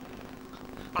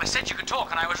 Well, I said you could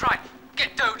talk, and I was right.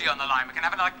 Get Dodie on the line. We can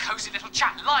have another cozy little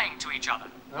chat lying to each other.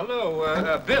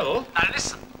 Hello, Bill? Now,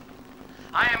 listen.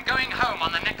 I am going home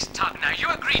on the next tug. Now, you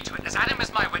agree to it, as Adam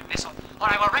is my witness, or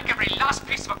I will wreck every last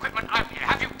piece of equipment out here.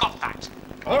 Have you got that?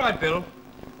 All right, Bill.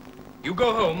 You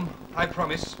go home, I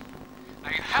promise. Now,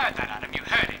 you heard that, Adam. You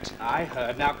heard it. I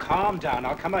heard. Now, calm down.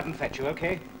 I'll come out and fetch you,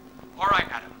 okay? All right,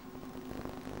 Adam.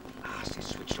 Ah, he's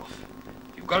switched off.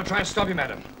 You've got to try and stop him,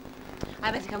 Adam.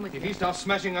 I better come with If you. he starts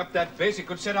smashing up that base, it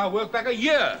could set our work back a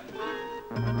year.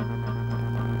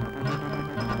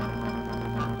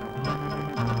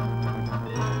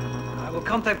 I will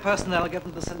contact personnel and get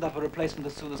them to send up a replacement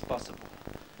as soon as possible.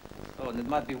 Oh, and it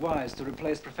might be wise to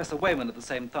replace Professor Wayman at the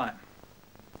same time.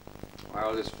 Why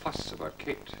all this fuss about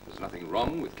Kate? There's nothing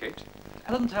wrong with Kate.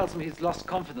 Adam tells me he's lost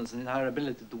confidence in her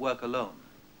ability to work alone.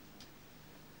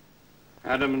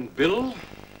 Adam and Bill,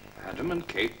 Adam and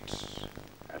Kate,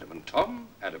 Adam and Tom,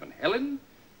 Adam and Helen,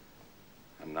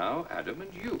 and now Adam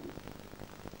and you.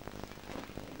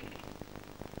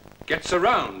 Gets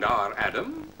around our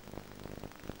Adam.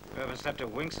 You haven't slept a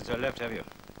wink since I left, have you?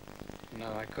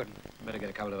 No, I couldn't. Better get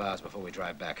a couple of hours before we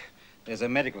drive back. There's a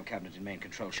medical cabinet in main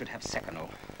control. Should have Seconal.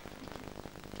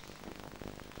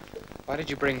 Why did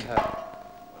you bring her?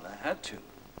 Well, I had to.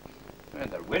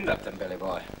 And the wind up them, Billy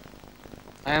boy.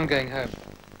 I am going home.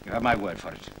 You have my word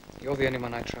for it. You're the only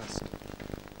one I trust.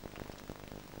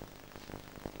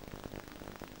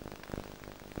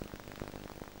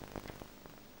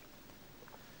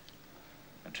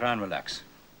 And try and relax.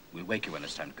 We'll wake you when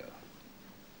it's time to go.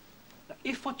 Now,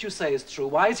 if what you say is true,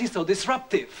 why is he so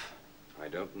disruptive? I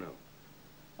don't know.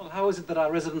 Well, how is it that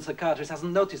our resident psychiatrist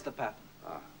hasn't noticed the pattern?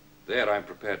 There I'm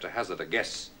prepared to hazard a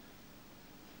guess.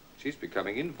 She's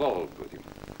becoming involved with him.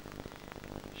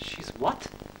 She's what?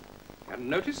 Hadn't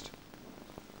noticed?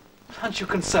 Aren't you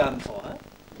concerned for her?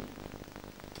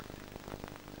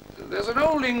 There's an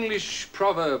old English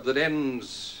proverb that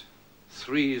ends,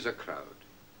 "Three's a crowd."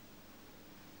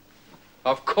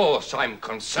 Of course I'm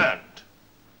concerned.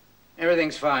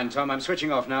 Everything's fine, Tom. I'm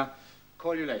switching off now.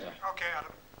 Call you later. Okay,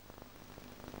 Adam.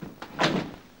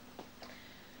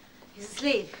 He's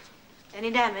asleep. Any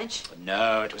damage?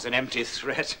 No, it was an empty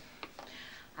threat.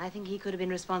 I think he could have been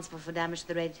responsible for damage to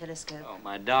the radio telescope. Oh,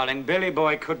 my darling, Billy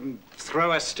boy couldn't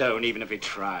throw a stone even if he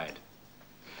tried.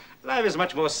 Life is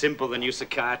much more simple than you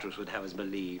psychiatrists would have us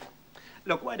believe.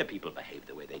 Look, why do people behave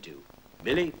the way they do?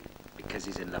 Billy, because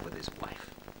he's in love with his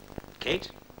wife.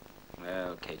 Kate?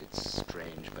 Well, Kate, it's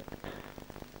strange, but...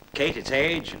 Kate, it's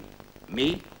age, and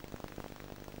me?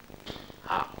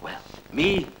 Well,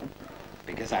 me,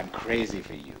 because I'm crazy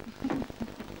for you.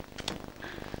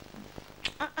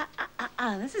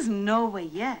 This is Norway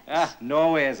yet.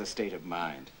 Norway has a state of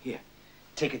mind. Here,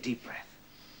 take a deep breath.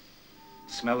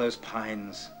 Smell those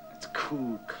pines. It's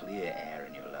cool, clear air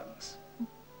in your lungs.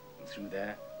 And through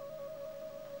there,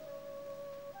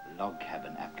 a log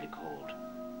cabin aptly called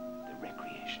the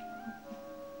Recreation.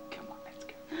 Come on, let's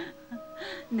go.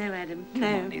 No, Adam, Come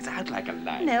no. on, it's out like a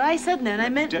light. No, I said no, and I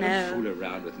meant Don't no. fool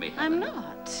around with me, I'm Helen.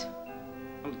 not.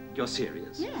 Well, you're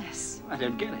serious? Yes. I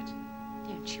don't get it.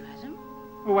 Don't you, Adam?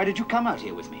 Well, why did you come out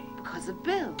here with me? Because of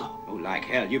Bill. Oh, like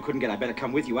hell. You couldn't get I better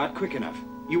come with you out quick enough.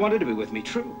 You wanted to be with me,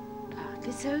 true.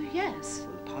 Partly so, yes.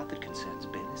 Well, the part that concerns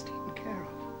Bill is taken care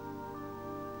of.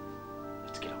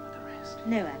 Let's get on with the rest.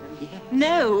 No, Adam. Yes.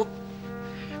 No.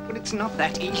 But it's not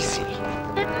that easy.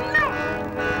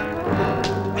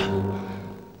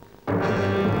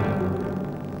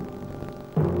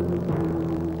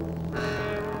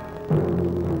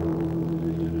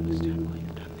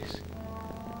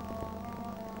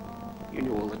 You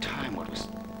knew all the time what was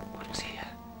here.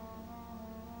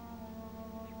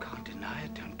 You can't deny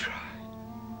it, don't try.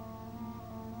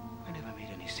 I never made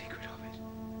any secret of it.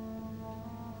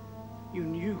 You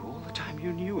knew all the time,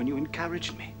 you knew, and you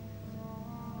encouraged me.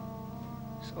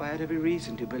 So I had every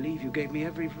reason to believe. You gave me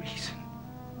every reason.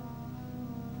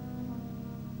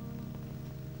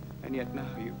 And yet now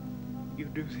you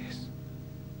do this.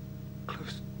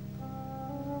 Close.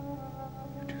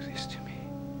 You do this to me.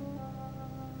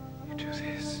 You do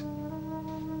this.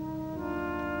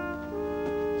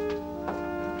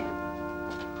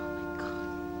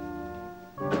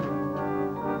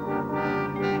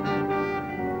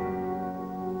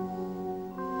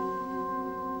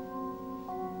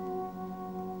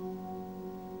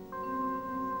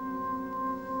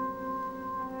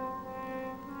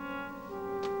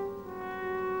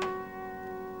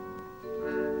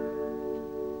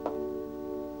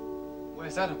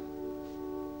 Where's Adam?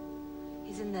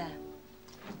 He's in there.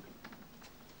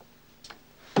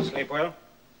 Sleep well?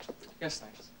 Yes,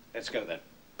 thanks. Let's go then.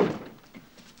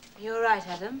 You all right,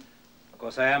 Adam? Of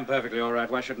course I am perfectly all right.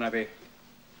 Why shouldn't I be?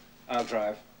 I'll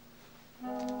drive.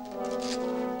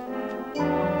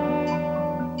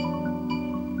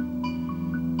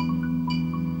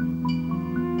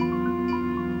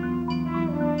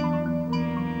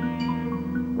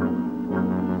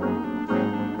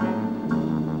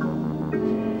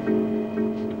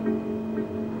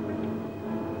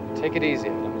 Take it easy,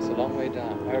 Adam. It's a long way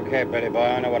down. Okay, Billy boy,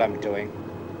 I know what I'm doing.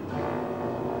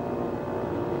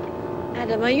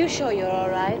 Adam, are you sure you're all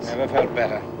right? Never felt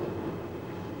better.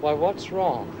 Why, what's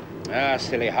wrong?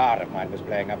 Silly heart of mine was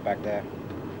playing up back there.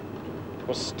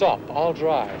 Well, stop. I'll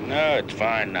drive. No, it's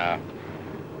fine now.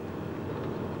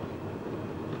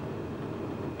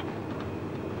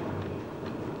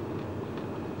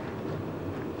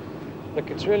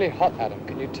 Look, it's really hot, Adam.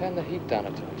 Can you turn the heat down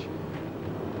a touch?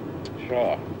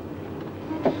 Sure.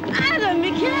 Adam,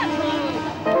 be careful!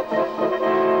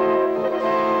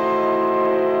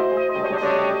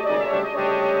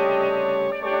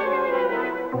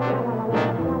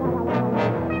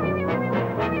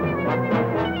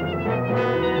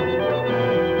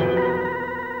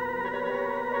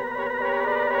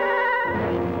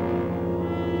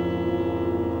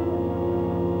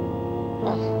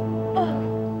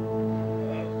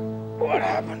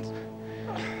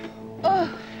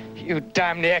 You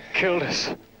damn near killed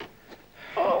us.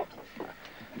 Oh.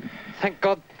 Thank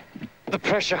God the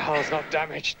pressure hull's not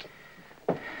damaged.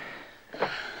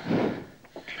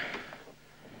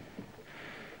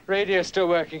 Radio's still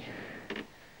working.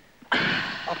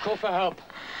 I'll call for help.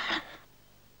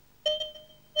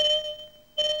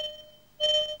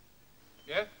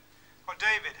 Yeah? Oh,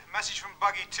 David, a message from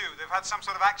Buggy 2. They've had some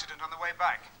sort of accident on the way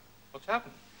back. What's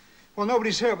happened? Well,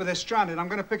 nobody's hurt, but they're stranded. I'm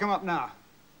going to pick them up now.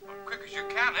 Quick as you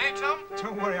can, eh, Tom?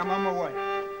 Don't worry, I'm on my way.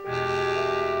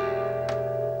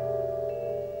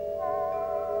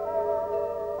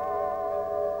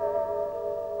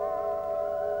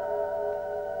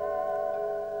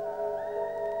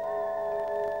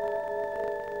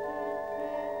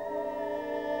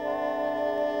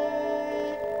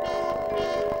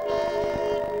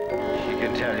 She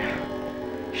can tell you.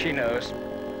 She knows.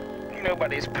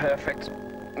 Nobody's perfect.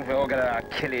 We've all got our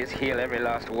Achilles heel, every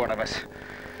last one of us.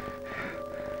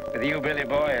 With you, Billy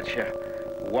boy, it's your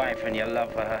wife and your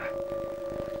love for her.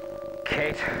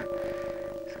 Kate,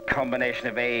 it's a combination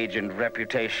of age and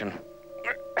reputation.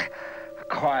 A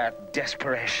quiet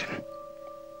desperation.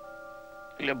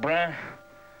 Lebrun,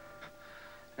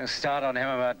 you start on him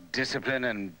about discipline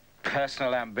and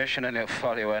personal ambition and he'll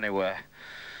follow you anywhere.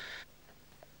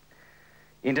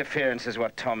 Interference is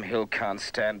what Tom Hill can't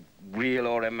stand, real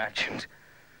or imagined.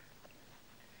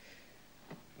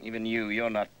 Even you're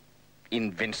not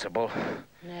invincible.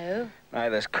 No.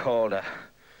 Neither's Calder.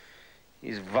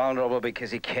 He's vulnerable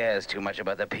because he cares too much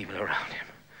about the people around him.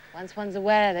 Once one's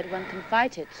aware that one can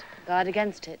fight it, guard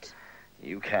against it.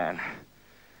 You can.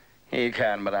 He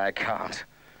can, but I can't.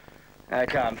 I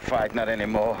can't fight, not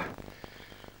anymore.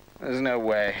 There's no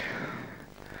way.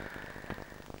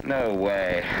 No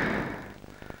way.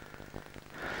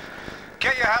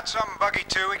 Get your hats on, Buggy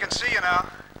 2. We can see you now.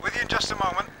 With you in just a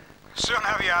moment. Soon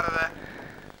have you out of there.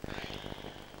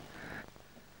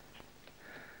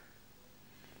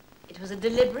 It was a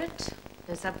deliberate,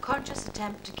 though subconscious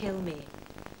attempt to kill me.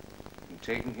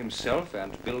 Taking himself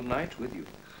and Bill Knight with you.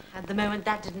 At the moment,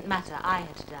 that didn't matter. I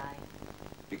had to die.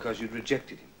 Because you'd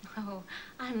rejected him. Oh,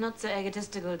 I'm not so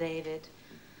egotistical, David.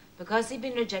 Because he'd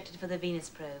been rejected for the Venus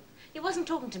probe. He wasn't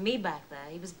talking to me back there.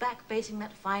 He was back facing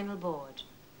that final board.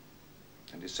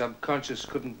 And his subconscious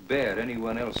couldn't bear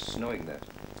anyone else knowing that.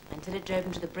 Until it drove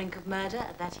him to the brink of murder,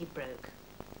 at that he broke.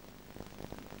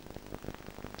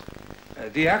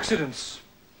 The accidents.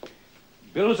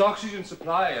 Bill's oxygen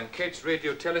supply and Kate's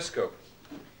radio telescope.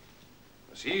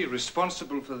 Was he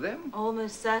responsible for them?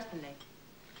 Almost certainly.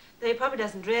 Though he probably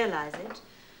doesn't realize it.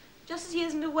 Just as he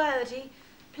isn't aware that he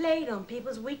played on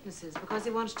people's weaknesses because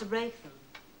he wanted to break them.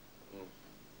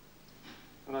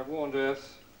 And I've warned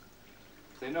Earth.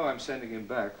 They know I'm sending him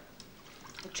back.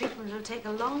 The treatment will take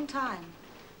a long time.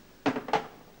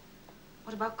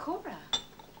 What about Cora?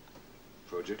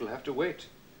 Project will have to wait.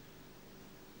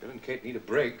 Bill and Kate need a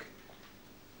break.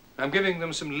 I'm giving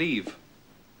them some leave.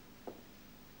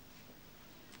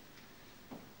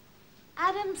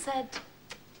 Adam said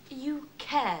you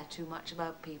care too much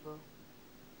about people.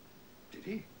 Did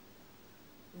he?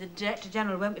 The Director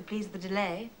General won't be pleased with the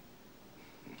delay.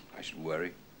 I should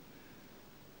worry.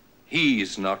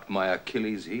 He's not my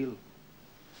Achilles heel.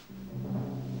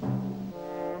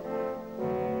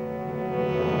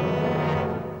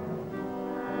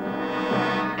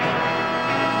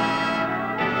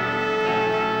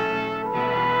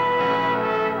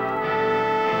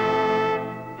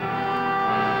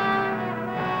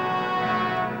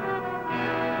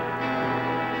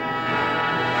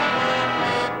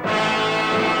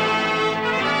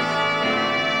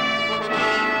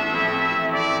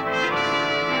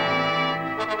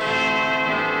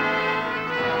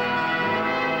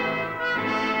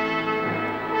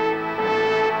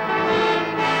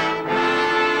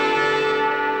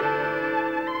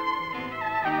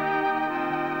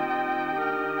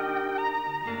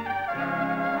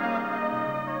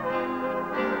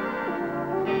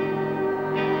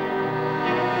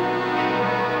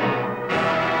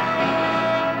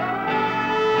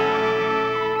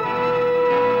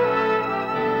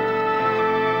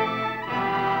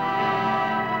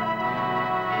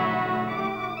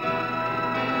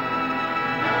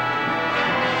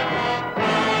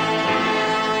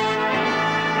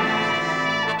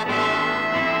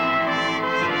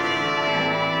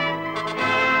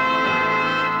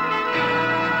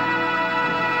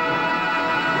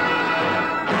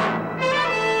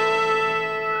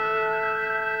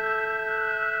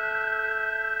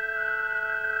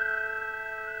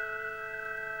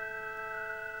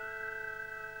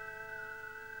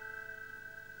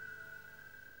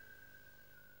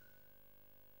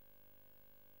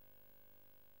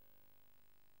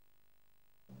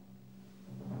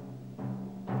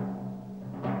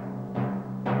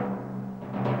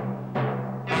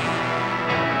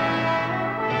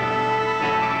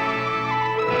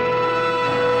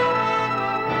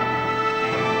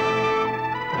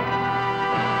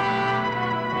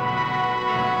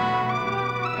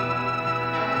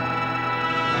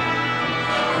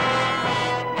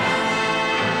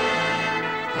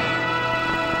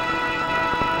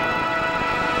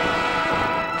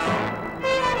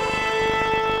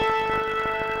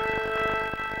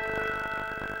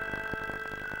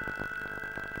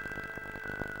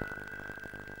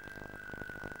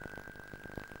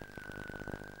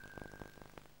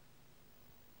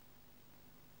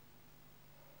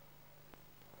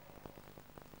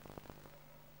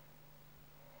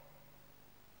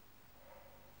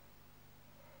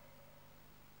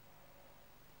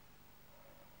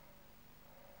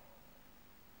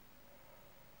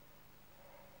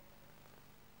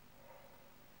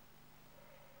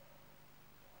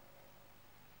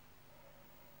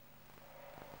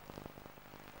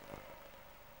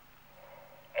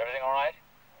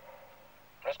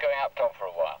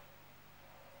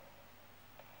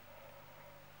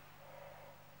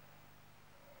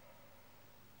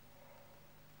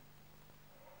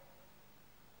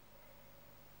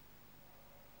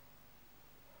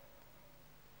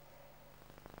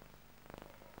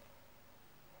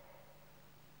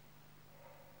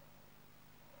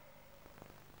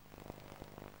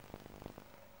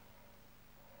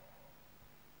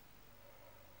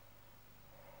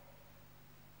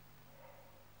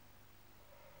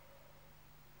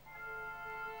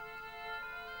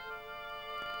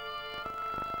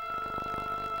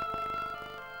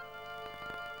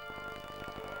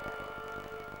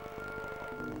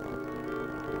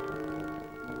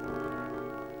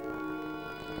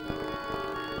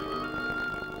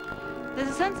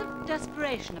 a sense of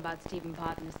desperation about Stephen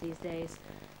Partners these days,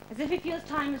 as if he feels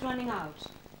time is running out.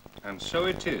 And so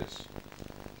it is.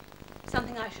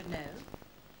 Something I should know.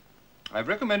 I've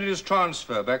recommended his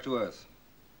transfer back to Earth.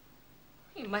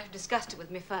 You might have discussed it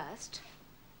with me first.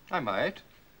 I might,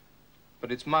 but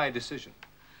it's my decision.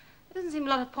 There doesn't seem a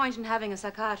lot of point in having a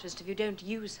psychiatrist if you don't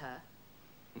use her.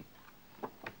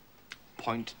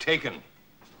 Point taken.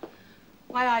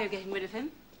 Why are you getting rid of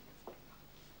him?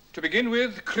 To begin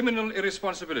with, criminal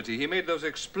irresponsibility. He made those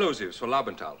explosives for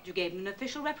Laubenthal. You gave him an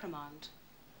official reprimand.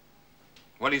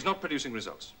 Well, he's not producing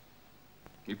results.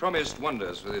 He promised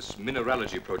wonders for this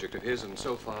mineralogy project of his, and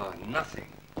so far, nothing.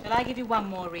 Shall I give you one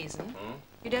more reason? Hmm?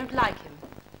 You don't like him.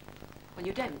 Well,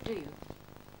 you don't, do you?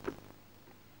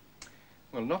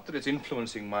 Well, not that it's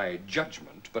influencing my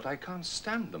judgment, but I can't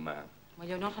stand the man. Well,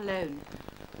 you're not alone.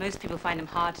 Most people find him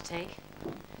hard to take.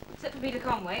 Except for Peter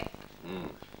Conway. Hmm.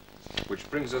 Which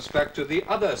brings us back to the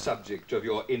other subject of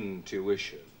your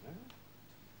intuition.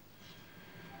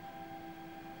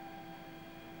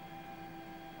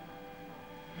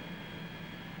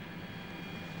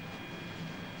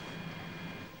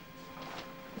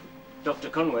 Dr.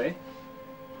 Conway?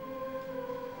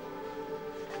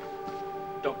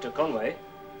 Dr. Conway?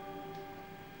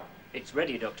 It's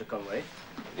ready, Dr. Conway.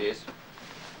 Yes.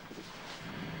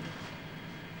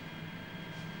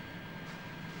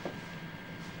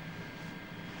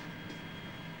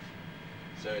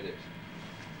 So it is.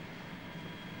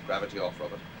 Gravity off,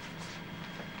 Robert.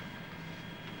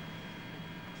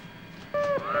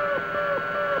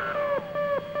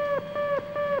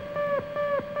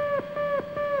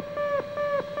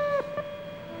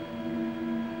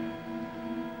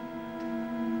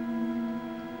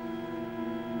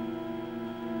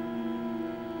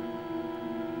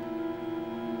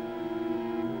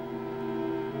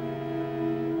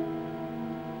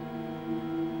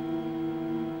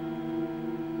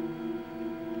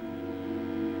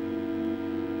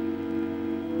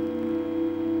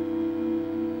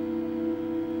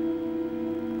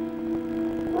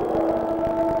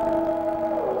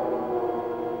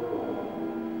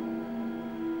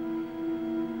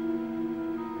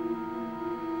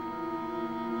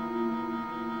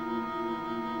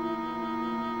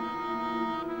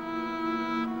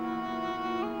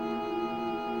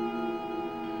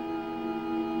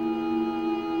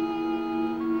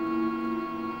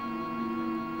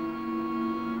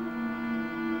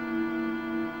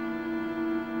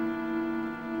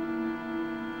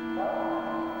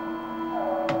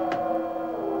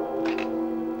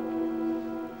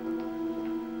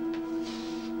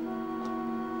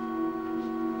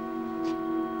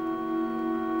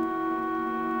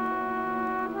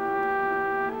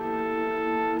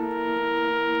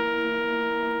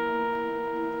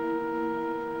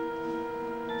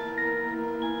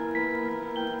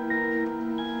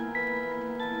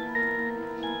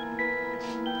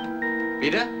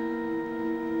 Peter?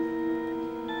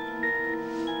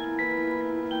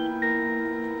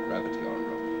 Gravity on,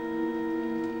 Robert.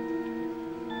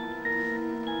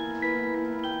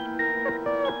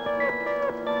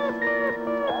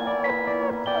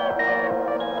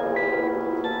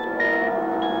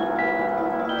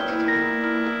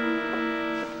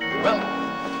 Well,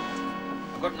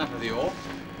 I've got enough of the ore.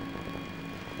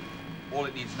 All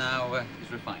it needs now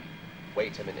is refining.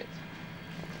 Wait a minute.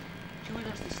 Do you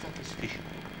realize this stuff is fission?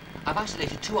 I've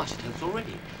isolated 2 isotopes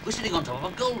already. We're sitting on top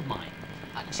of a gold mine.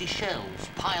 I can see shells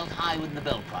piled high with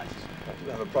Nobel Prizes. I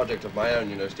do have a project of my own,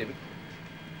 you know, Stephen.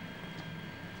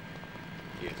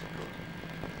 Yes, of course.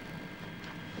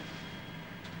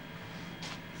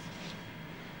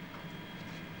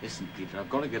 Listen, Peter, I've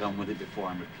got to get on with it before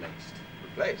I'm replaced.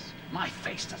 Replaced? My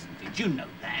face doesn't fit. You know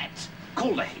that.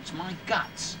 Calder hates my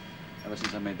guts. Ever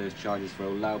since I made those charges for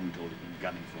old Laubenthal, he's been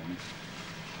gunning for me.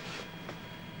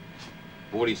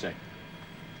 What do you say?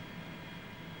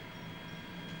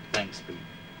 Thanks, Pete.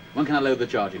 When can I load the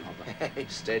charging hopper? Hey,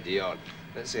 steady on.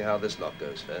 Let's see how this lot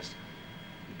goes first.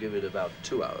 You give it about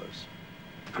 2 hours.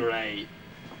 Great.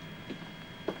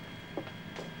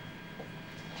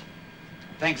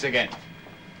 Thanks again.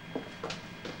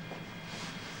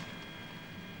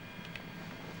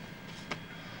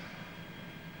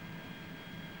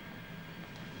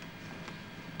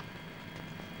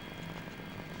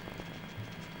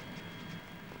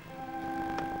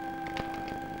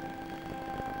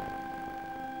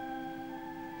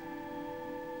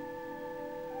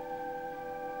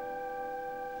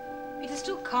 Peter's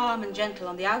still calm and gentle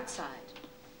on the outside,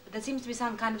 but there seems to be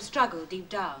some kind of struggle deep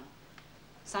down.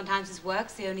 Sometimes his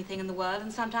work's the only thing in the world,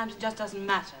 and sometimes it just doesn't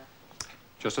matter.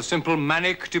 Just a simple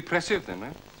manic depressive, then,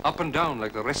 eh? Up and down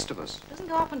like the rest of us. It doesn't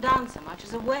go up and down so much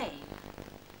as a wave.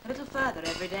 A little further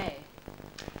every day.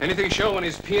 Anything show on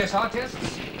his PSR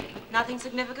tests? Nothing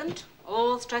significant.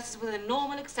 All stresses within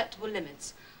normal acceptable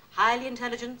limits. Highly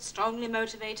intelligent, strongly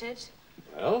motivated.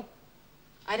 Well?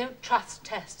 I don't trust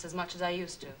tests as much as I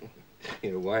used to.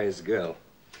 You're a wise girl.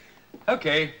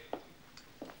 Okay.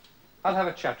 I'll have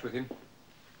a chat with him.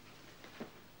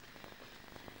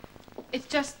 It's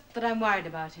just that I'm worried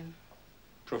about him.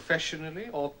 Professionally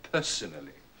or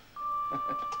personally?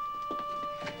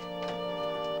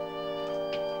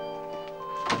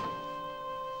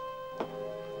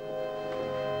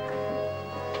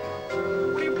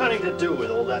 What are you planning to do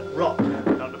with all that rock,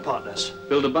 Dr. Partners?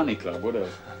 Build a bunny club, what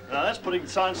else? Now, that's putting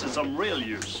science to some real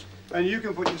use. And you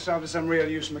can put yourself to some real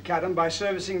use, McAdam, by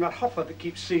servicing that hopper that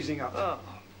keeps seizing up.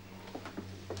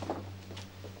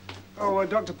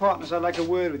 Dr. Partners, I'd like a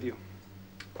word with you.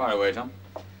 Fire away, Tom.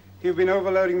 You've been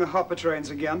overloading the hopper trains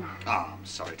again. Oh, I'm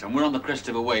sorry, Tom. We're on the crest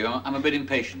of a wave. I'm a bit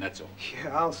impatient, that's all.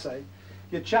 Yeah, I'll say.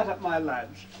 You chat up my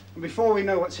lads, and before we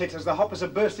know what's hit us, the hoppers are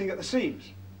bursting at the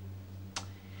seams.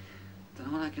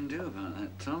 Don't know what I can do about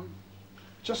that, Tom.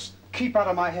 Just keep out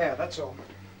of my hair, that's all.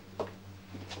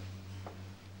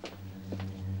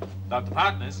 Dr.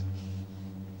 Partners?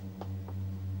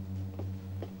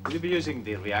 Will you be using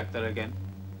the reactor again?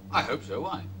 I hope so.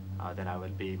 Why? Then I will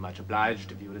be much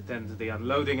obliged if you would attend to the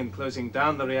unloading and closing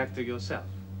down the reactor yourself.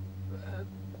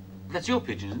 That's your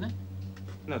pigeon, isn't it?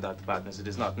 No, Dr. Partners, it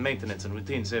is not. Maintenance and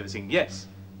routine servicing, yes.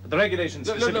 But the regulations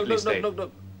specifically state...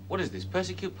 Look. What is this,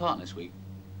 Persecute Partners Week?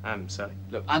 I'm sorry.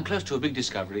 Look, I'm close to a big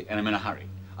discovery and I'm in a hurry.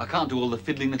 I can't do all the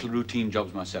fiddling little routine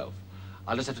jobs myself.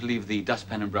 I'll just have to leave the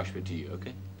dustpan and brush bit to you,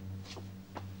 okay?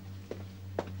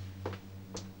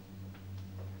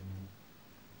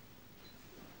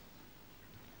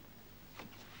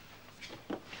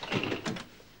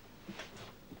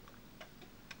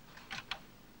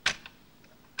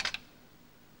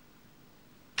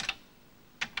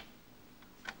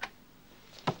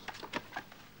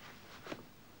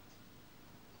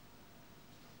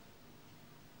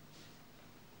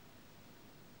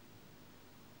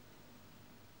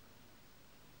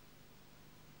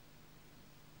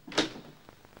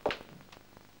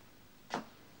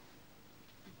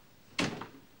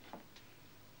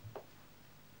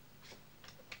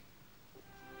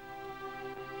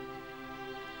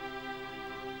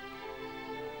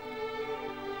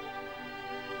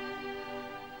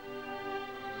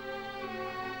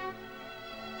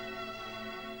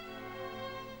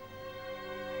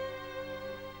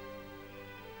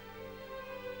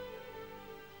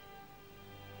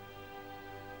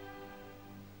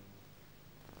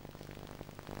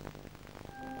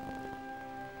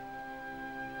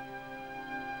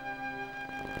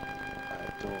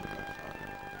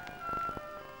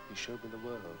 He showed me the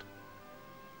world.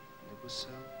 And it was so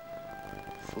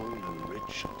full and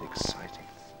rich and exciting.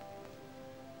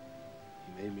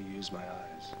 He made me use my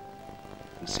eyes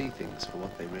and see things for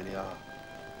what they really are.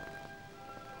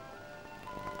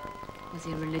 Was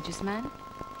he a religious man?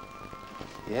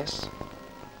 Yes,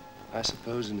 I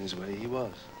suppose in his way he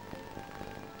was.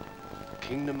 The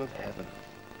kingdom of heaven.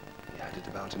 He had it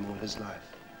about him all his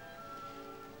life.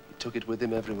 He took it with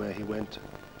him everywhere he went.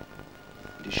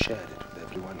 And he shared it with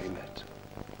everyone he met.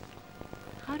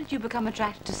 How did you become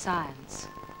attracted to science?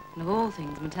 And of all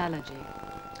things, metallurgy?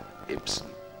 Ibsen.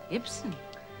 Ibsen?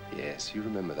 Yes, you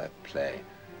remember that play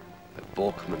that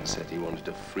Borkman said he wanted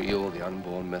to free all the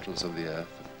unborn metals of the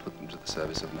earth and put them to the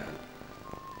service of man.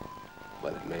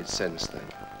 Well, it made sense then.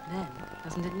 Then,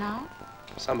 doesn't it now?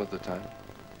 Some of the time.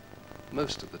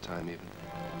 Most of the time, even.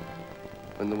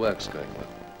 When the work's going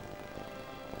well.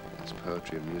 There's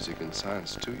poetry and music and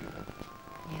science, too, you know.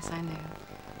 Yes, I know.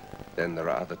 Then there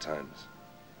are other times.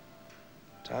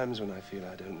 Times when I feel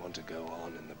I don't want to go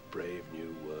on in the brave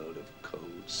new world of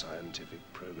cold scientific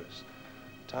progress.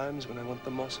 Times when I want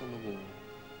the moss on the wall.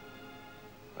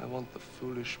 I want the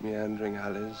foolish meandering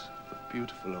alleys, the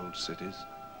beautiful old cities.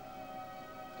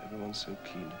 Everyone's so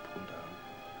keen to pull down.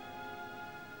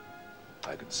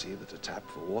 I could see that a tap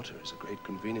for water is a great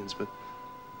convenience, but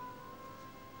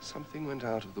something went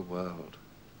out of the world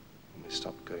when we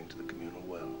stopped going to the communal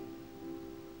well.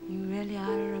 You really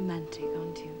are a romantic,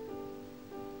 aren't you?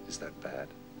 Is that bad?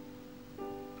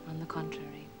 On the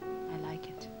contrary, I like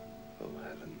it. Oh,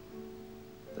 Helen,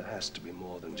 there has to be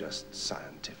more than just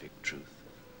scientific truth.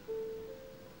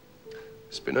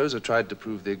 Spinoza tried to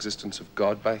prove the existence of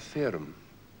God by theorem.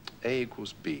 A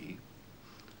equals B,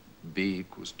 B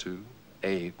equals 2,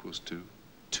 A equals 2,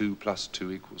 2 plus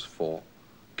 2 equals 4,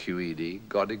 QED,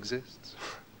 God exists.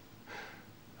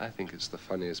 I think it's the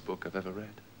funniest book I've ever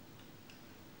read.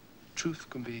 Truth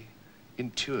can be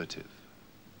intuitive.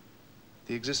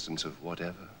 The existence of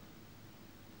whatever.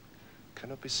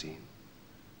 cannot be seen,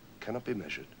 cannot be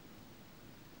measured,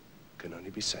 can only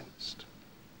be sensed.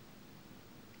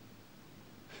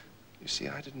 You see,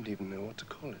 I didn't even know what to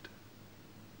call it.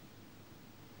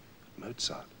 But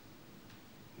Mozart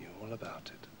knew all about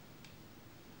it.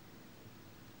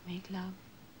 Make love,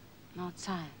 not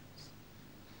science.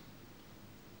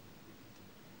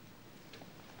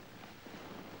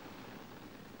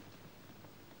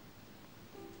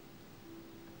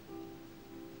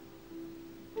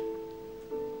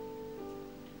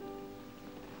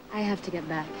 I have to get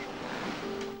back.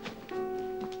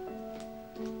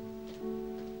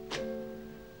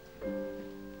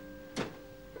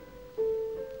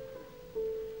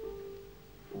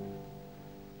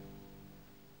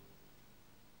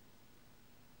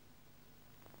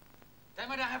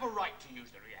 Damn it, I have a right to use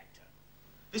the reactor.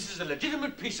 This is a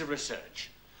legitimate piece of research.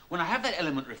 When I have that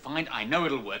element refined, I know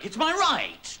it'll work. It's my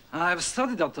right. I've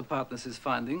studied Dr. Partners'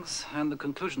 findings and the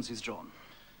conclusions he's drawn.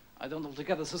 I don't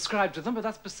altogether subscribe to them, but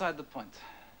that's beside the point.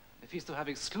 If he's to have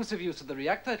exclusive use of the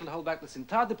reactor, it'll hold back this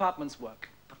entire department's work.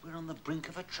 But we're on the brink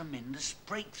of a tremendous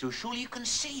breakthrough. Surely you can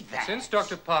see that. Since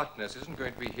Dr. Partners isn't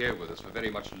going to be here with us for very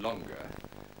much longer,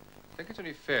 I think it's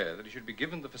only fair that he should be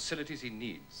given the facilities he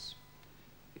needs.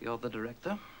 You're the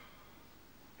director?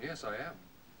 Yes, I am.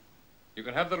 You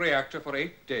can have the reactor for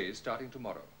 8 days starting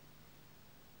tomorrow.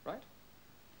 Right?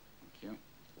 Thank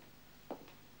you.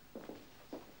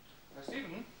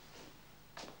 Stephen?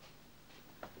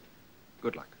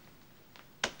 Good luck.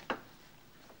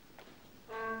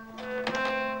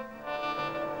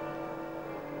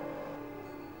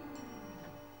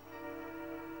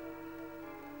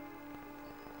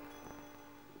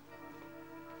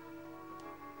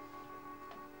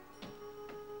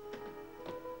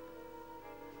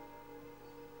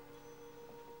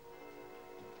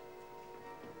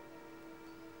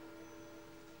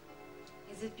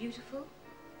 Is it beautiful?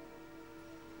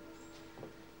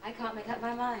 I can't make up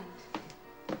my mind.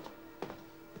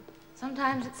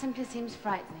 Sometimes it simply seems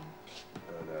frightening.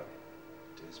 Oh, no.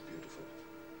 It is beautiful.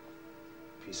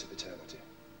 Piece of eternity.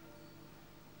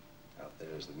 Out there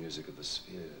is the music of the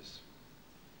spheres.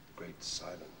 The great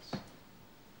silence.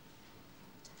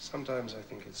 Sometimes I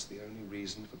think it's the only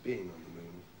reason for being on the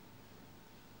moon.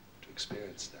 To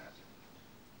experience that.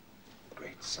 The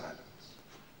great silence.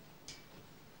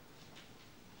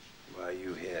 Why are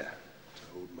you here? To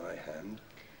hold my hand?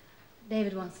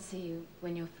 David wants to see you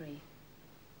when you're free.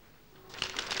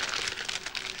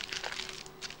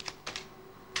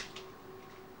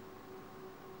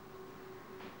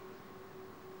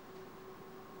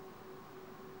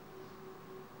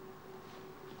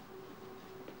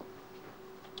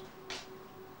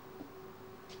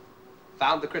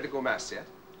 Found the critical mass yet?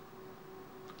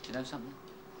 Do you know something?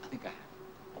 I think I have.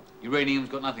 Uranium's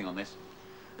got nothing on this.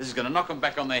 This is going to knock them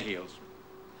back on their heels.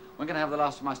 When can I have the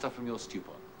last of my stuff from your stew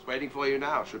pot? It's waiting for you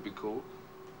now. Should be cool.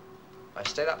 I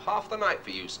stayed up half the night for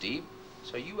you, Steve,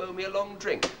 so you owe me a long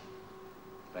drink.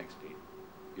 Thanks, Pete.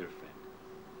 You're a friend.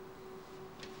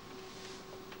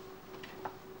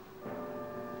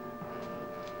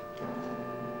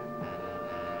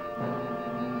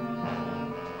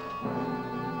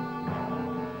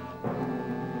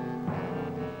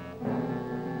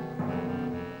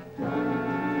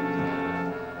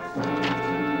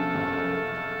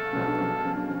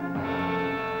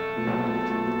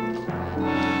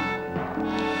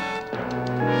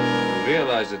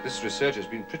 That this research has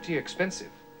been pretty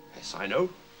expensive. Yes, I know.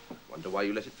 Wonder why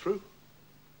you let it through.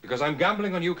 Because I'm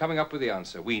gambling on you coming up with the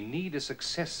answer. We need a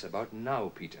success about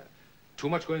now, Peter. Too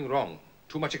much going wrong,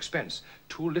 too much expense,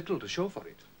 too little to show for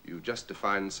it. You just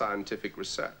define scientific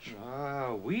research.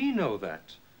 Ah, we know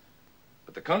that.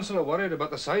 But the council are worried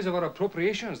about the size of our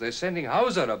appropriations. They're sending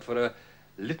Hauser up for a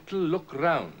little look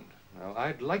round. Now,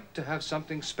 I'd like to have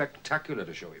something spectacular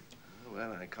to show him.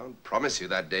 Well, I can't promise you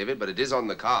that, David, but it is on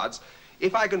the cards.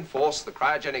 If I can force the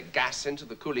cryogenic gas into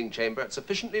the cooling chamber at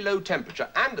sufficiently low temperature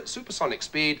and at supersonic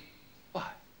speed, why,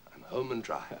 I'm home and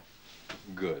dry.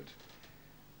 Good.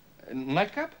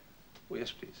 Nightcap? Oh,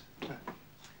 yes, please.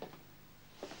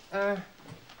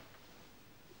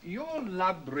 Your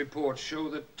lab reports show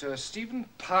that Stephen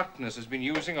Partners has been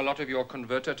using a lot of your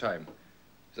converter time.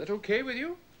 Is that okay with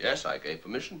you? Yes, I gave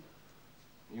permission.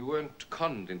 You weren't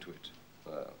conned into it?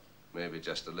 Well, maybe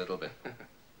just a little bit.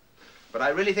 But I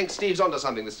really think Steve's onto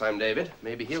something this time, David.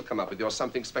 Maybe he'll come up with your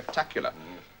something spectacular.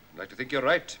 I'd like to think you're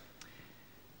right.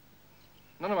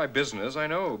 None of my business, I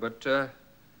know, but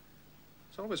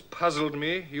it's always puzzled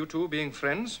me, you two being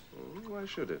friends. Oh, why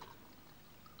should it?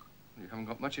 You haven't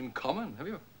got much in common, have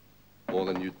you? More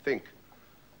than you'd think.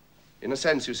 In a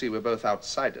sense, you see, we're both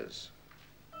outsiders.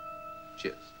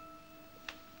 Cheers.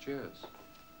 Cheers.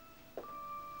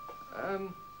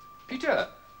 Peter,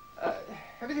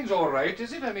 everything's all right,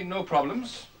 is it? I mean, no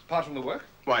problems, apart from the work?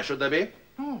 Why should there be?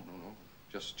 No.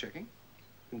 Just checking.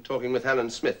 Been talking with Helen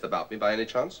Smith about me by any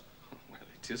chance? Well,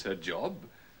 it is her job.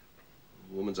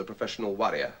 The woman's a professional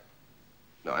worrier.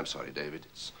 No, I'm sorry, David.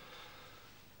 It's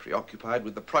preoccupied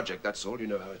with the project, that's all. You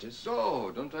know how it is.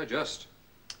 Oh, don't I just.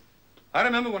 I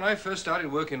remember when I first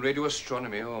started work in radio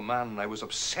astronomy. Oh, man, I was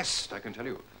obsessed, I can tell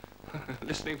you.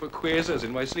 Listening for quasars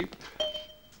in my sleep.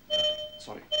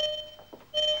 Sorry.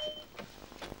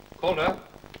 Calder.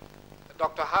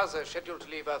 Dr. Hauser is scheduled to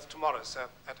leave Earth tomorrow, sir,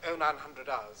 at 0900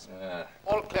 hours.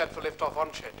 All cleared for liftoff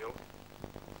on schedule.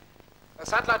 The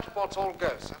satellite reports all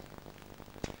go, sir.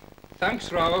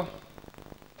 Thanks, Rao.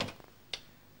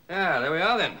 Yeah, there we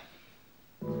are then.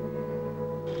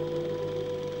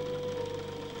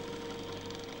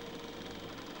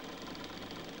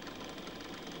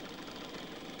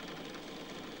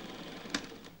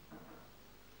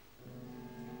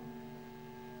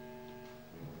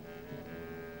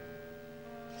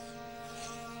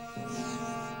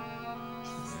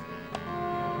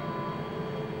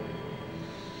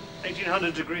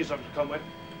 degrees, Dr. Conway.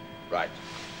 Right.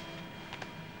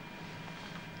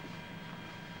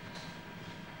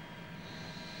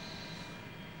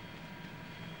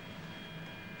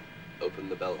 Open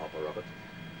the bellhopper, Robert.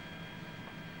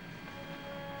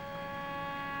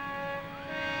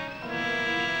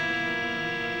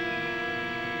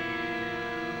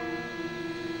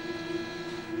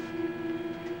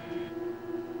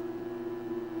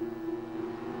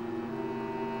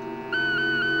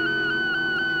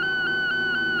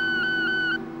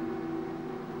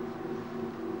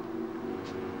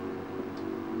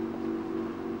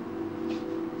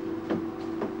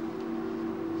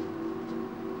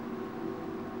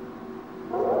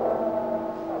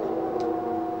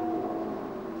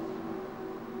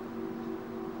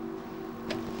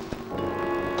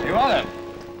 You are then.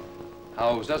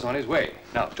 Hauser's on his way.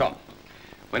 Now, Tom,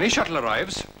 when his shuttle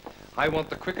arrives, I want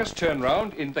the quickest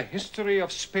turnaround in the history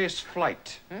of space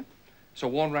flight. So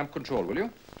warn ramp control, will you?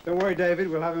 Don't worry, David.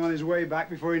 We'll have him on his way back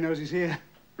before he knows he's here.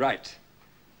 Right.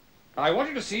 I want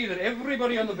you to see that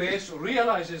everybody on the base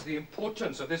realizes the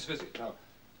importance of this visit. Now,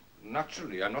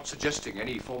 naturally, I'm not suggesting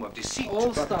any form of deceit.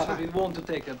 All staff have been warned to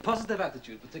take a positive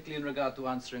attitude, particularly in regard to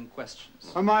answering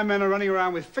questions. And my men are running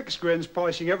around with fixed grins,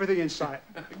 polishing everything in sight.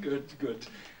 Good, good.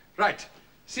 Right.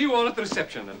 See you all at the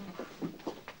reception, then.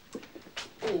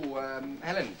 Oh,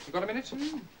 Helen, you got a minute?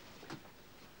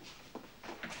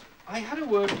 I had a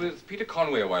word with Peter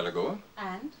Conway a while ago.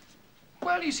 And?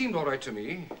 Well, he seemed all right to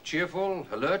me. Cheerful,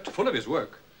 alert, full of his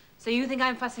work. So you think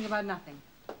I'm fussing about nothing?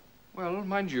 Well,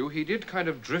 mind you, he did kind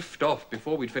of drift off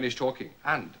before we'd finished talking.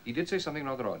 And he did say something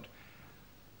rather odd.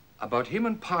 About him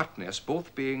and Partness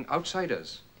both being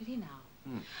outsiders. Did he now?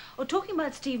 Oh, talking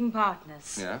about Stephen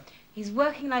Partness. Yeah? He's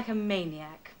working like a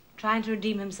maniac, trying to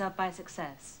redeem himself by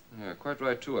success. Yeah, quite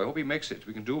right, too. I hope he makes it.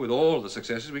 We can do with all the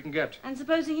successes we can get. And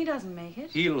supposing he doesn't make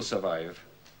it? He'll survive.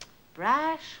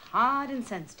 Brash, hard, and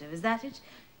sensitive, is that it?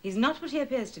 He's not what he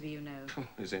appears to be, you know.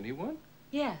 Is anyone?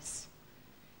 Yes.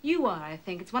 You are, I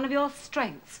think. It's one of your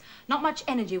strengths. Not much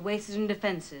energy wasted in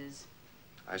defenses.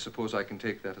 I suppose I can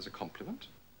take that as a compliment.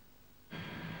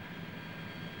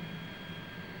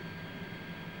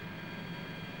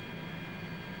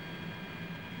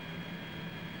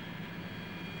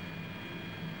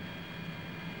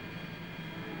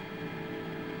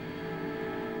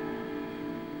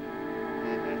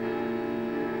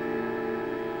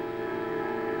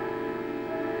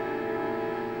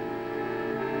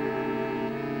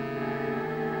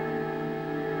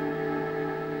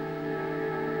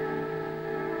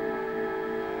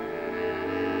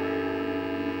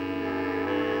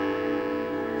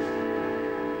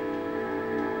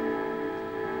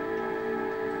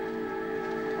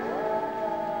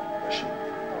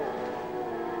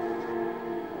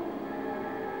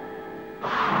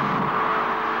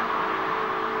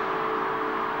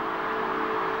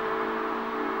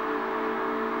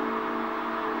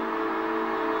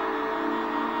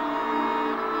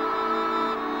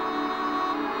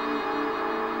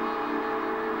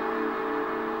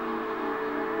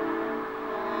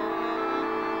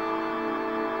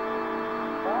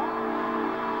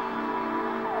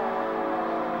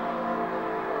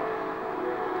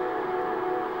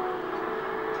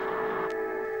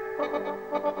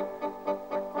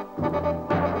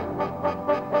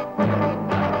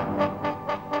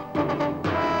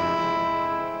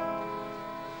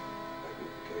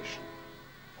 Magnification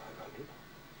 500.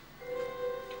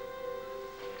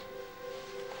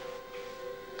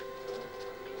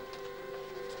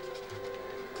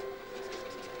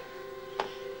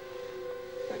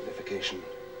 Magnification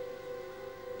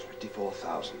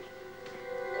 54,000.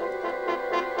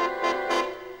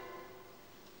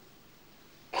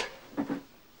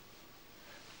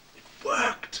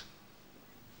 Worked!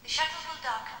 The shuttle will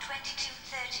dock at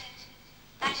 22:30.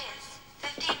 That is,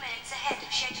 15 minutes ahead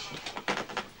of schedule.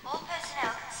 All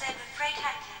personnel concerned with freight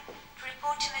handling to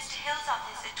report to Mr. Hill's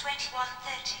office at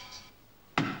 21:30.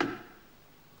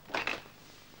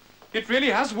 It really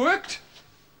has worked?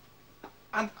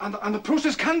 And the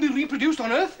process can be reproduced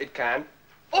on Earth? It can.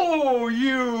 Oh,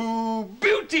 you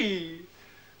beauty!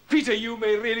 Peter, you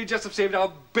may really just have saved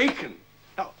our bacon.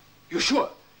 Now, you're sure?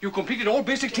 You completed all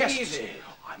basic tests? David.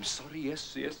 I'm sorry,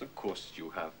 yes, of course you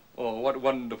have. Oh, what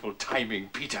wonderful timing,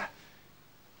 Peter.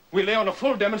 We lay on a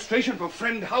full demonstration for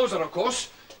friend Hauser, of course.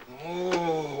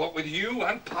 Oh, what with you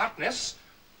and partners.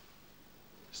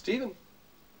 Stephen?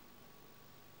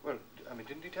 Well, I mean,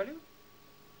 didn't he tell you?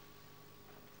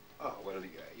 Oh, well,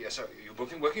 yes, you've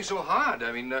both been working so hard.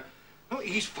 I mean, oh,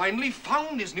 he's finally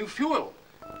found his new fuel.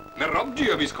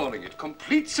 Merobdium, he's calling it.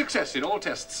 Complete success in all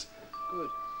tests. Good.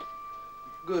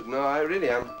 Good. No, I really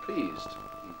am pleased.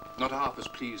 Not half as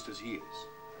pleased as he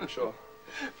is. Sure.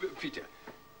 Peter,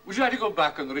 would you like to go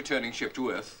back on the returning ship to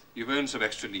Earth? You've earned some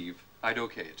extra leave. I'd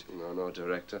okay it. No,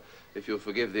 Director. If you'll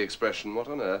forgive the expression, what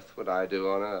on earth would I do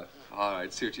on Earth? All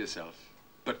right, suit yourself.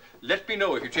 But let me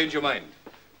know if you change your mind.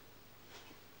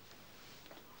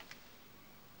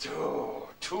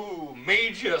 Two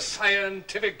major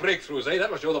scientific breakthroughs, eh?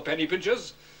 That'll show the penny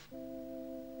pinchers.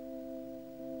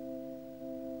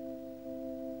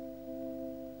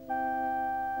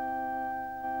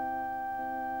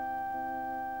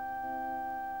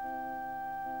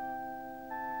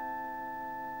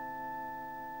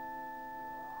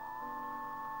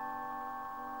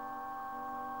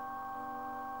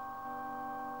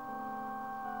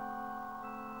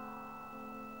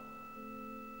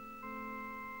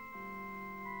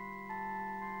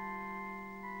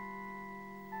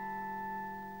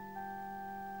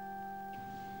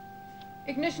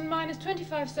 Ignition minus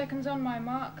 25 seconds on my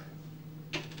mark.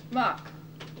 Mark.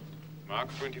 Mark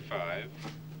 25.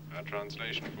 Our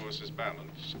translation force is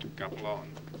balanced. Couple on.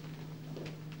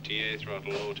 TA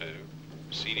throttle auto.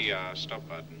 CDR stop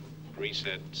button.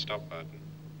 Reset stop button.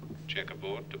 Check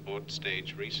abort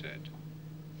stage reset.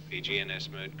 PGNS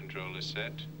mode control is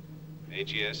set.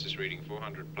 AGS is reading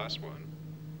 400 +1.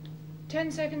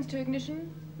 10 seconds to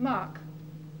ignition. Mark.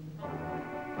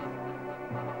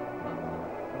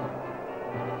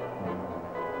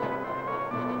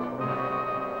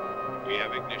 We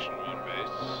have ignition,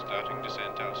 Moonbase. Starting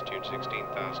descent altitude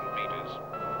 16,000 meters.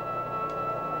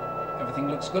 Everything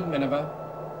looks good, Minerva.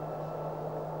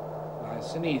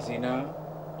 Nice and easy now.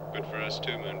 Good for us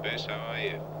too, Moonbase. How are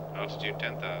you? Altitude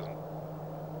 10,000.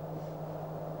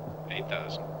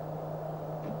 8,000.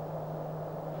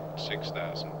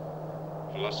 6,000.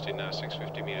 Velocity now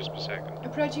 650 meters per second.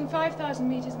 Approaching 5,000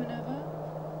 meters, Minerva.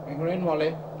 Bring her in,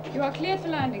 Wally. You are cleared for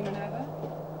landing, Minerva.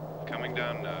 Coming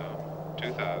down now.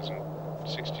 2,000.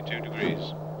 62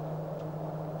 degrees.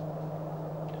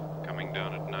 Coming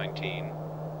down at 19.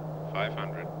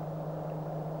 500.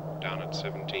 Down at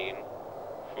 17.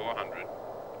 400.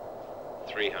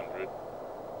 300.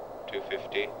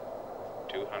 250.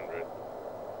 200.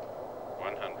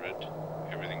 100.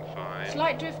 Everything fine.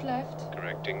 Slight drift left.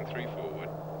 Correcting 3 forward.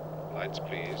 Lights,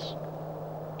 please.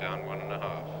 Down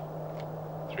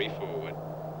 1.5. 3 forward.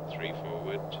 3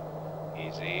 forward.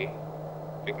 Easy.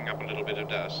 Picking up a little bit of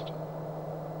dust.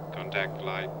 Contact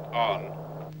light on.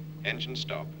 Engine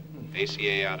stop.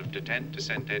 ACA out of detent.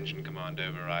 Descent engine command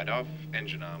override off.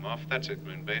 Engine arm off. That's it,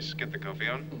 Moonbase. Get the coffee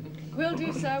on. Will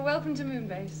do, sir. Welcome to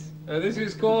Moonbase. This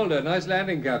is Calder. Nice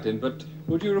landing, Captain. But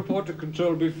would you report to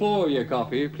control before your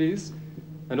coffee, please?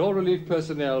 And all relief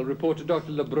personnel report to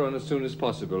Dr. Lebrun as soon as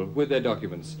possible with their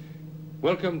documents.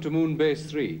 Welcome to Moonbase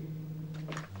 3.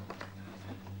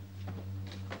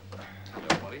 Hello,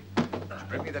 Wally.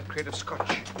 Bring me that crate of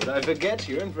scotch. Did I forget?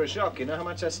 You're in for a shock. You know how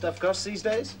much that stuff costs these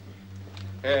days?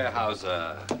 Herr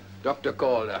Hauser. Dr.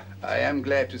 Calder, I am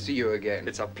glad to see you again.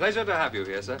 It's a pleasure to have you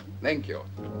here, sir. Thank you.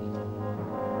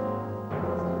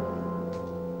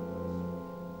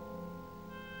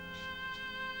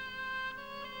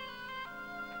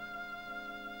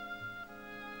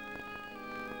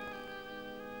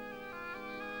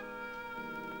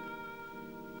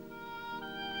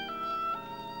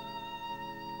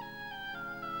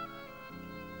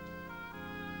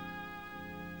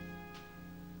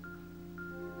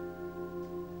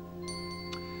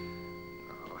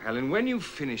 Helen, when you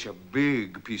finish a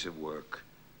big piece of work,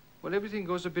 well, everything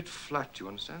goes a bit flat, you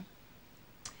understand?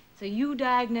 So you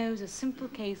diagnose a simple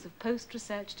case of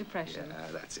post-research depression. Yeah,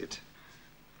 that's it.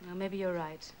 Well, maybe you're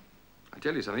right. I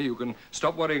tell you something, you can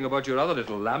stop worrying about your other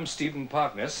little lamb, Stephen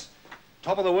Partness.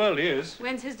 Top of the world he is.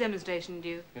 When's his demonstration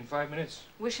due? In 5 minutes.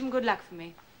 Wish him good luck for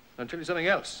me. I'll tell you something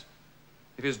else.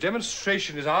 If his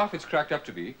demonstration is half it's cracked up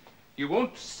to be, you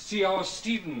won't see our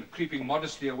Stephen creeping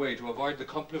modestly away to avoid the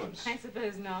compliments. I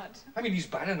suppose not. I mean, he's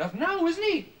bad enough now, isn't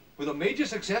he? With a major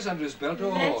success under his belt.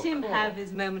 Let him have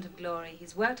his moment of glory.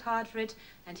 He's worked hard for it,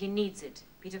 and he needs it.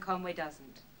 Peter Conway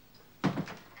doesn't.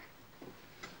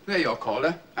 There you are,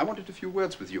 caller. I wanted a few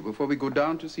words with you before we go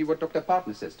down to see what Dr.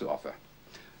 Partness has to offer.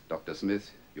 Dr. Smith,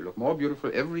 you look more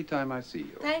beautiful every time I see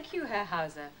you. Thank you, Herr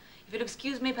Hauser. If you'll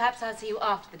excuse me, perhaps I'll see you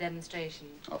after the demonstration.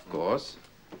 Of course.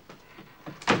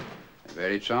 A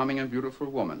very charming and beautiful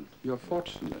woman. You're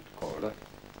fortunate, caller.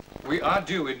 We are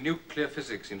due in nuclear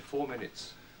physics in 4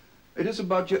 minutes. It is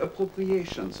about your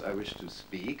appropriations I wish to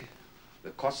speak.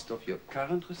 The cost of your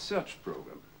current research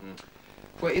program.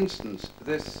 For instance,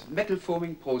 this metal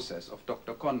forming process of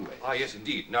Dr. Conway. Ah, yes,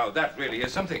 indeed. Now, that really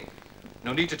is something.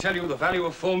 No need to tell you the value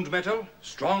of formed metal.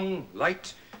 Strong,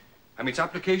 light. I mean, its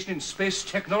application in space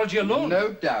technology alone.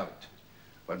 No doubt.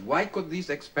 But why could these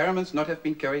experiments not have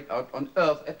been carried out on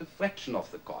Earth at a fraction of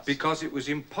the cost? Because it was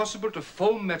impossible to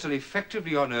foam metal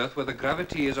effectively on Earth where the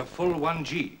gravity is a full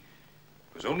 1g.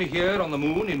 It was only here on the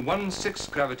Moon in 1/6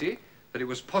 gravity that it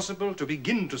was possible to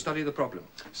begin to study the problem.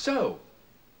 So,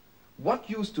 what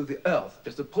use to the Earth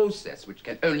is the process which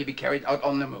can only be carried out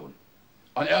on the Moon?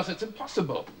 On Earth, it's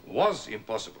impossible. Was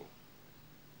impossible.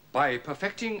 By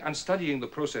perfecting and studying the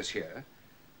process here,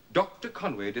 Dr.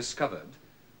 Conway discovered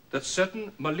that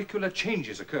certain molecular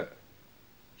changes occur.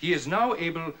 He is now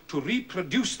able to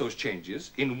reproduce those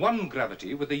changes in 1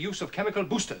 gravity with the use of chemical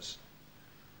boosters.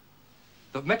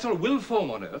 The metal will form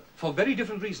on Earth for very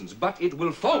different reasons, but it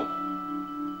will form.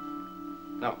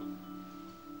 Now,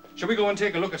 shall we go and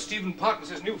take a look at Stephen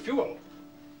Partness's new fuel?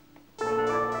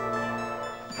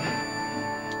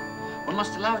 One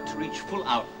must allow it to reach full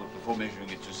output before measuring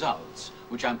its results,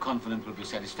 which I'm confident will be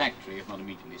satisfactory, if not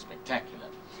immediately spectacular.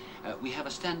 We have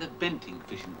a standard Benting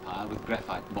fission pile with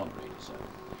graphite moderator, sir.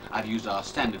 I've used our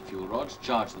standard fuel rods,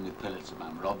 charged them with pellets of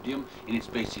merobium in its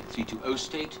basic 320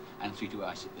 state and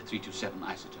 327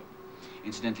 isotope.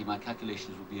 Incidentally, my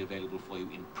calculations will be available for you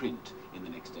in print in the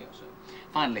next day or so.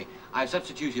 Finally, I've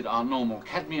substituted our normal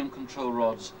cadmium control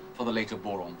rods for the later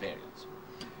boron variants.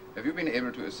 Have you been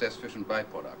able to assess fission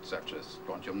byproducts, such as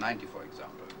strontium-90, for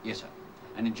example? Yes, sir.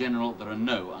 And in general, there are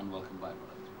no unwelcome byproducts.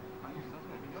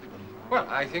 Well,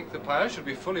 I think the pile should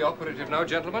be fully operative now,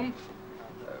 gentlemen.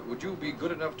 Would you be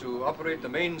good enough to operate the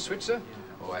main switch, sir?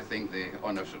 Oh, I think the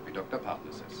honor should be Dr.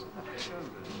 Partness's.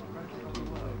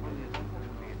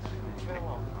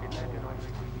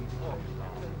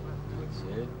 That's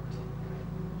it.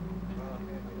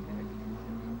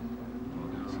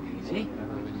 Easy.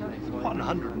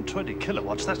 120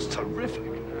 kilowatts, that's terrific.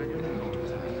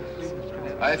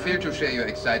 I fail to share your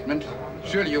excitement.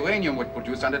 Surely uranium would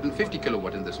produce 150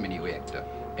 kilowatt in this mini reactor.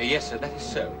 Yes, sir, that is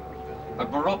so.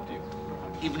 But merobium,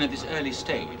 even at this early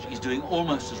stage, is doing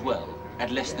almost as well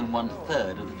at less than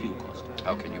 1/3 of the fuel cost.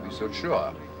 How can you be so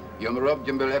sure? Your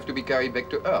merobium will have to be carried back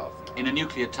to Earth. In a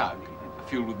nuclear tug,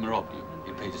 fueled with merobium,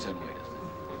 it pays its own way, doesn't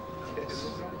it? Yes.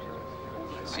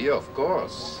 I see, of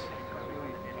course.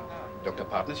 Dr.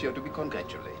 Partness, you are to be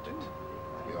congratulated.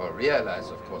 We all realize,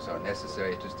 of course, how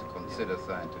necessary it is to consider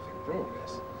scientific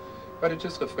progress. But it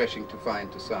is refreshing to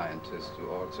find a scientist who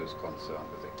also is concerned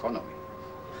with economy.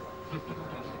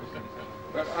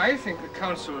 Well, I think the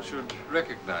Council should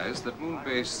recognize that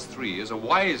Moonbase 3 is a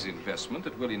wise investment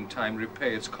that will in time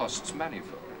repay its costs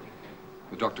manifold.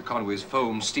 With Dr. Conway's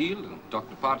foam steel and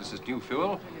Dr. Partness's new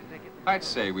fuel, I'd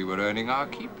say we were earning our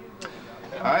keep.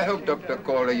 I hope, Dr.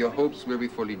 Kohler, your hopes will be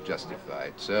fully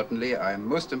justified. Certainly, I am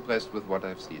most impressed with what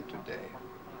I've seen today.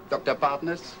 Dr.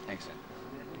 Partness? Thanks, sir.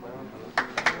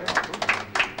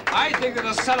 I think that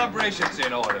a celebration's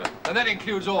in order, and that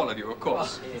includes all of you, of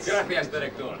course. Gracias,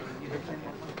 Director.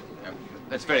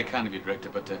 That's very kind of you, Director,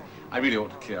 but I really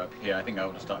ought to clear up here. I think I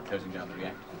ought to start closing down the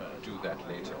reactor. Do that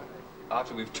later,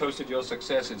 after we've toasted your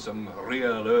success in some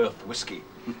real Earth whiskey.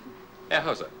 Herr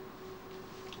Hauser.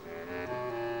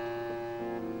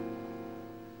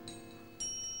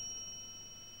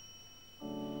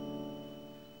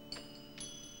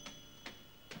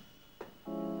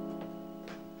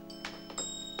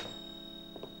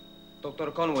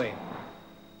 Dr. Conway.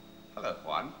 Hello,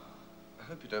 Juan. I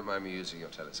hope you don't mind me using your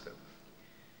telescope.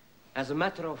 As a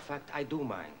matter of fact, I do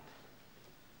mind.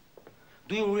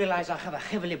 Do you realize I have a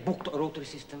heavily booked rotary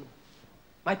system?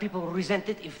 My people resent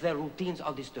it if their routines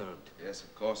are disturbed. Yes,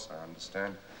 of course, I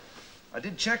understand. I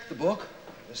did check the book.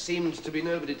 There seems to be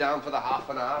nobody down for the half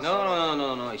an hour.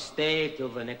 No. Stay till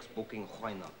the next booking.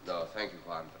 Why not? No, thank you,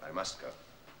 Juan, but I must go.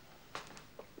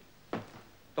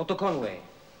 Dr. Conway,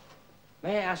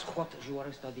 may I ask what you are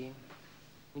studying?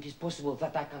 It is possible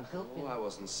that I can help you. Oh, I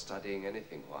wasn't studying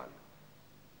anything, Juan.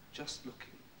 Just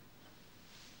looking.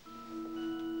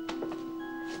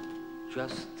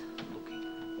 Just looking.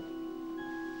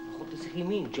 What does he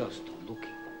mean, just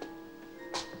looking?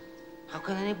 How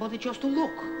can anybody just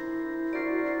look?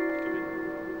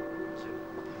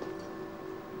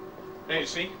 Hey,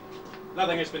 see?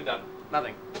 Nothing has been done.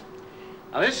 Nothing.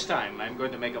 Now, this time, I'm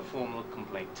going to make a formal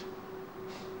complaint.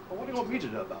 Well, what do you want me to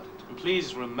do about it? And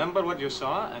please remember what you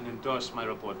saw and endorse my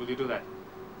report. Will you do that?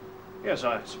 Yes,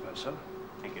 I suppose so.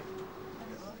 Thank you.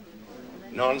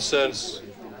 Nonsense.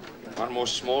 One more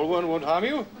small one won't harm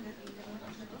you.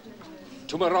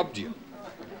 Tuma robbed you.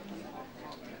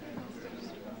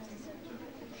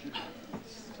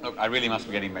 Look, I really must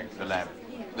be getting back to the lab.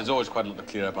 There's always quite a lot to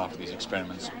clear up after these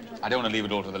experiments. I don't want to leave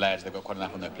it all to the lads. They've got quite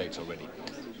enough on their plates already.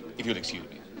 If you'll excuse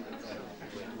me.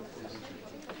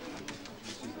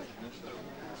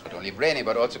 Not only brainy,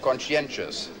 but also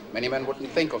conscientious. Many men wouldn't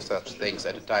think of such things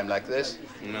at a time like this.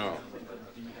 No.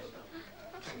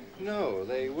 No,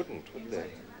 they wouldn't, would they?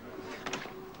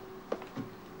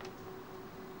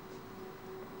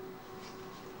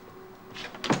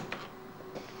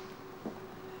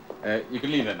 You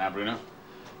can leave that now, Bruno.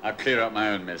 I'll clear up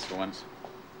my own mess for once.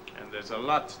 And there's a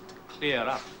lot to clear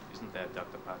up, isn't there,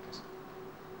 Dr. Parkes?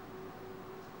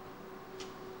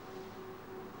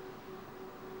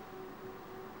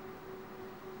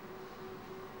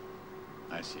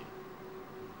 I see.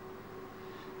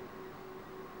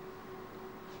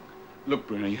 Look,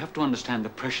 Bruno, you have to understand the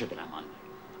pressure that I'm under.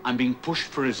 I'm being pushed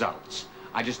for results.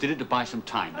 I just did it to buy some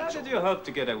time, How that's did all. you hope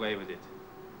to get away with it?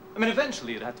 I mean,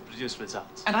 eventually you'd have to produce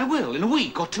results. And I will, in a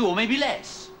week or two, or maybe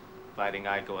less. Providing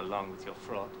I go along with your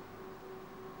fraud.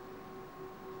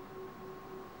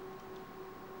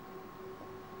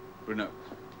 Bruno,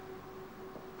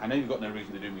 I know you've got no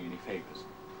reason to do me any favors.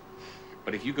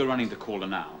 But if you go running to Caller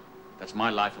now, that's my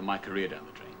life and my career down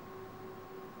the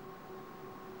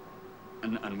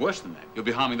drain. And worse than that, you'll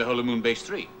be harming the whole of Moonbase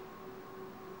 3.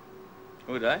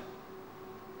 Would I?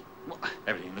 Well,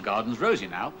 everything in the garden's rosy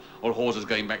now. All Hawes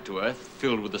going back to Earth,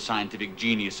 filled with the scientific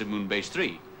genius of Moonbase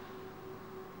 3.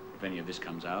 If any of this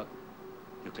comes out,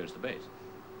 he'll close the base.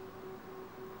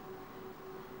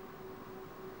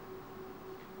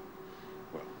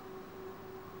 Well,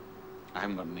 I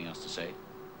haven't got anything else to say.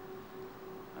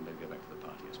 I better go back to the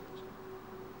party, I suppose.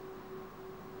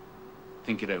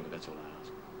 Think it over, that's all I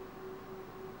ask.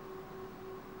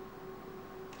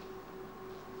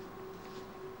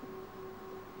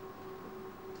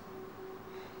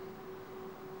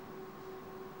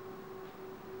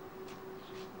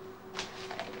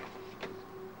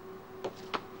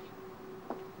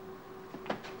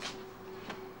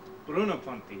 Bruno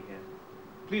Ponti here.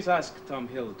 Please ask Tom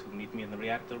Hill to meet me in the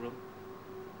reactor room.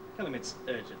 Tell him it's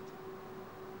urgent.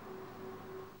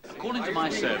 According to my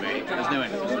survey, there's no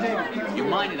energy. You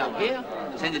mine it up here,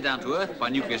 send it down to Earth by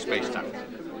nuclear space tunnel.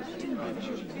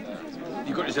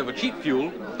 You've got yourself a cheap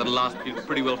fuel that'll last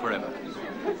pretty well forever.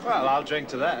 Well, I'll drink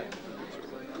to that.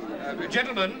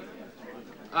 Gentlemen,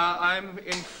 I'm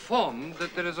informed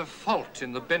that there is a fault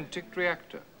in the Bentic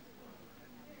reactor.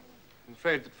 I'm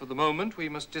afraid that for the moment we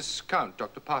must discount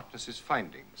Dr. Partness's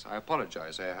findings. I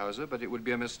apologize, Herr Hauser, but it would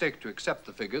be a mistake to accept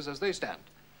the figures as they stand.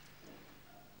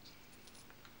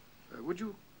 Would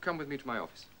you come with me to my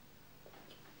office?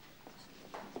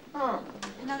 Oh,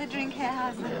 another drink, Herr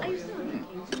Hauser.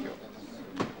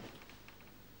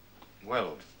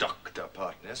 Well, Dr.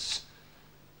 Partness,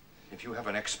 if you have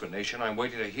an explanation, I'm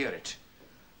waiting to hear it.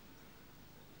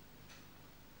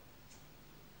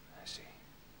 I see.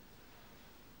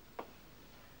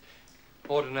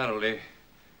 Ordinarily,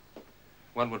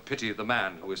 one would pity the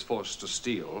man who is forced to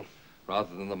steal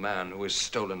rather than the man who is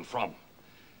stolen from.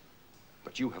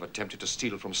 But you have attempted to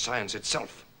steal from science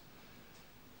itself.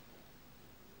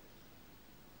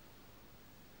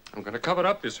 I'm going to cover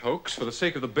up this hoax for the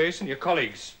sake of the base and your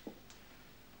colleagues.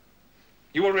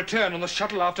 You will return on the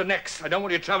shuttle after next. I don't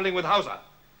want you traveling with Hauser.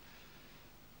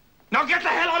 Now get the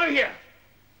hell out of here!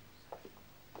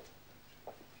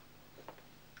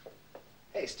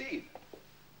 Hey, Steve.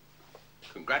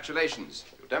 Congratulations.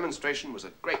 Your demonstration was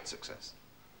a great success.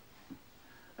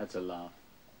 That's a laugh.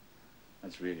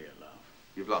 That's really a laugh.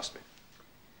 You've lost me.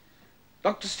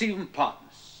 Dr. Stephen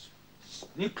Partness,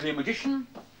 nuclear magician,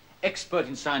 expert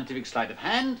in scientific sleight of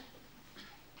hand,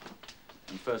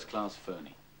 and first-class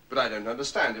Fernie. But I don't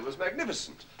understand. It was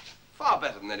magnificent. Far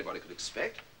better than anybody could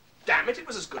expect. Damn it, it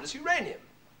was as good as uranium.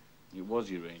 It was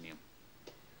uranium.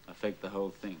 I faked the whole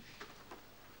thing.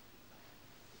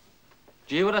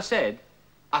 Do you hear what I said?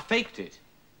 I faked it.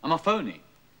 I'm a phony.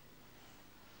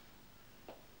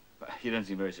 But you don't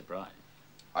seem very surprised.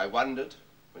 I wondered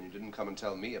when you didn't come and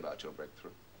tell me about your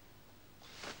breakthrough.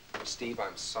 Steve,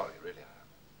 I'm sorry, really I am.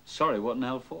 Sorry, what in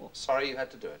hell for? Sorry you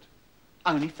had to do it.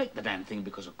 I only faked the damn thing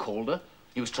because of Calder.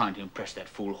 He was trying to impress that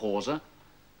fool Hawser.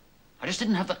 I just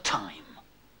didn't have the time.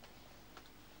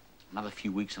 Another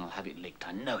few weeks and I'll have it licked.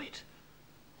 I know it.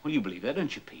 Well, you believe that,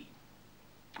 don't you, Pete?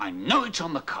 I know it's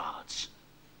on the cards.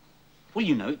 Well,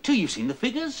 you know it too. You've seen the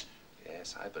figures.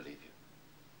 Yes, I believe you.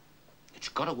 It's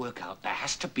got to work out. There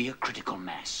has to be a critical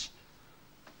mass.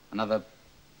 Another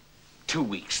 2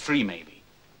 weeks, 3 maybe.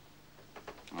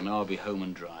 I know I'll be home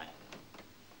and dry.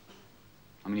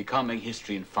 I mean, you can't make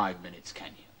history in 5 minutes, can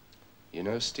you? You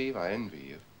know, Steve, I envy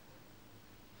you.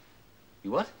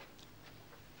 You what?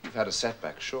 You've had a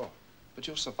setback, sure, but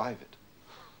you'll survive it.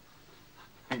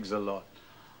 Thanks a lot.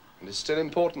 And it's still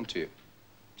important to you.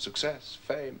 Success,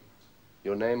 fame,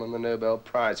 your name on the Nobel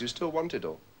Prize. You still want it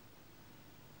all.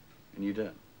 And you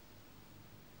don't?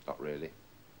 Not really.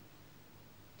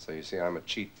 So you see, I'm a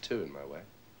cheat too, in my way.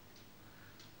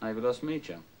 Now you've lost me,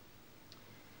 chum.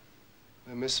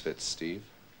 We're misfits, Steve.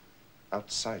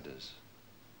 Outsiders.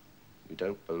 We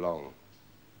don't belong.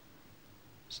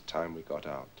 It's time we got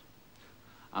out.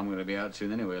 I'm going to be out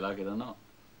soon anyway, like it or not.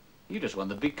 You just won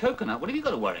the big coconut. What have you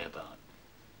got to worry about?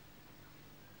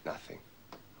 Nothing.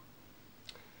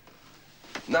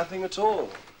 Nothing at all.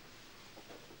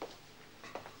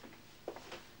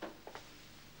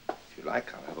 If you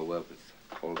like, I'll have a word with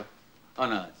Calder. Oh,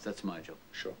 no, that's my job.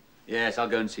 Sure. Yes, I'll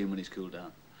go and see him when he's cooled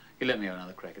down. He'll let me have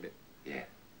another crack at it. Yeah.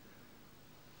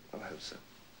 I hope so.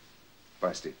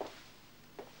 Bye, Steve.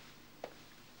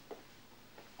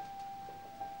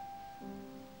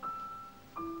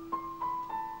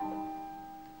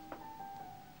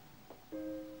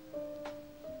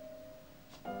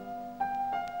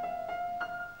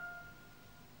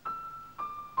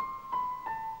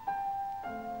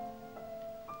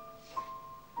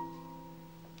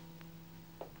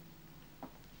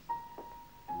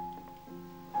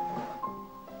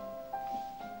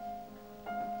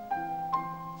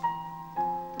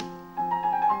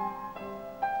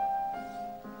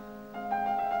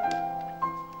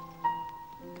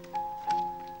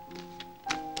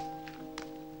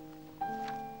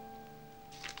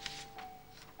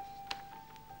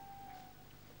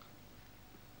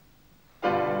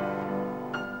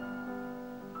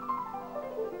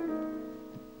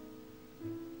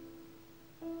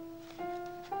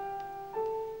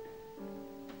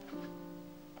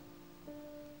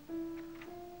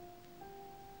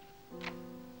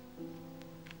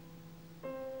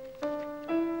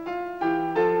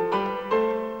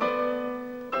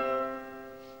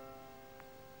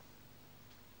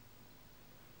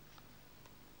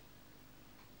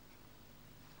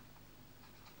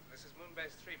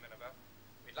 Moonbase 3, Miniver.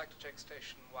 We'd like to check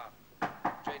station 1.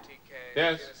 JTK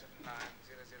yes.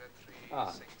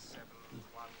 079-003-6710.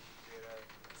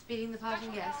 Speeding the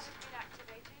parting guest.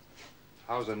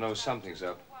 Hauser knows something's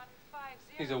up.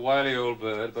 He's a wily old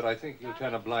bird, but I think he'll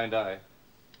turn a blind eye.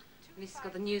 At least he's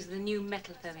got the news of the new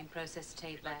metal therming process to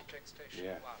take back.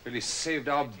 Yeah. Really saved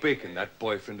our bacon, that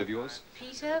boyfriend of yours.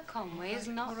 Peter Conway is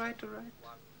not... All right.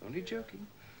 Only joking.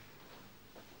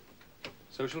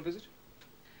 Social visit?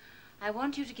 I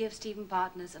want you to give Stephen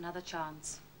Partners another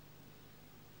chance.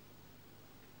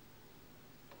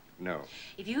 No.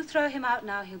 If you throw him out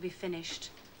now, he'll be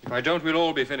finished. If I don't, we'll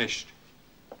all be finished.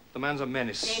 The man's a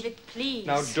menace. David, please.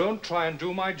 Now, don't try and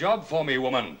do my job for me,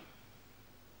 woman.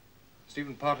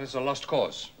 Stephen Partner's a lost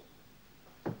cause.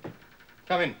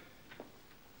 Come in.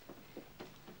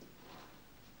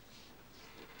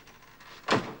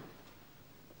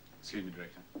 Excuse me,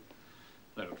 Director.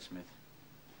 Hello, Dr. Smith.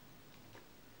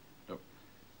 Look,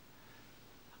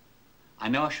 I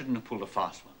know I shouldn't have pulled a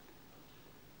fast one,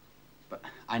 but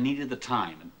I needed the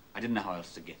time, and I didn't know how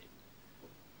else to get it.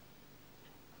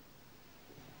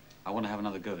 I want to have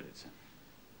another go at it, sir.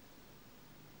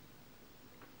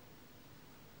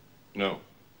 No.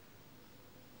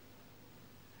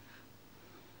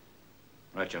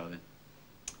 Right, Charlie.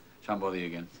 Shan't bother you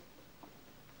again.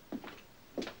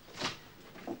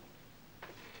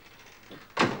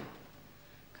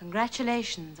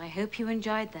 Congratulations. I hope you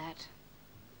enjoyed that.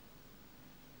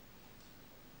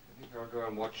 I think I'll go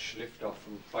and watch liftoff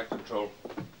from flight control.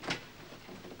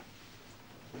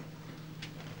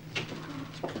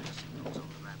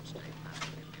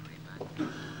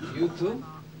 You too?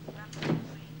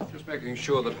 Just making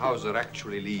sure that Hauser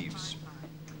actually leaves.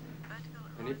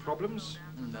 Any problems?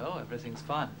 No, everything's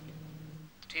fine.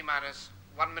 T-minus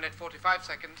 1 minute 45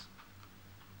 seconds.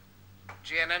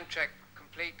 GNN check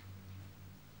complete.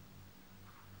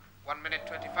 1 minute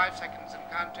 25 seconds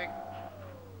and counting.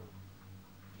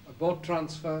 Abort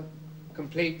transfer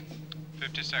complete.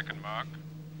 50-second mark.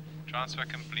 Transfer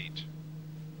complete.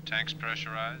 Tanks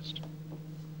pressurized.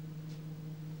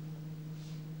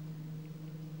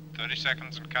 30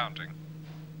 seconds and counting.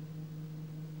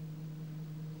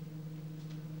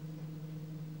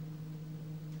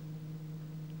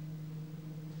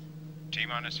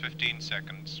 T-minus 15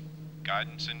 seconds.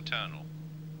 Guidance internal.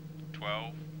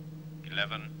 12,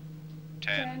 11,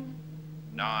 10,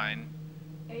 9,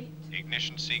 8,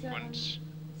 ignition sequence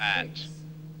at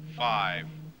 5,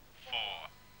 4,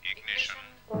 ignition,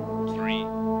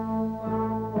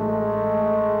 3.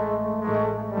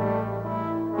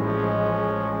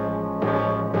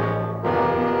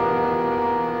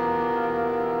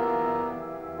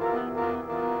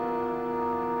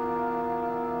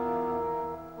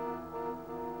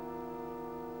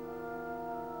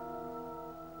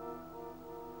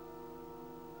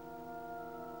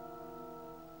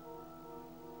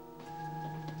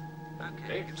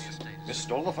 Okay,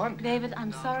 missed all the fun. David,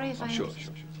 I'm sorry if I... Sure.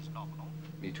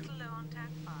 Me too.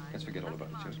 Let's forget all about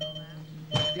it, shall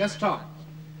we? Yes, Tom.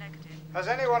 Has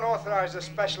anyone authorized a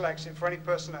special exit for any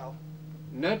personnel?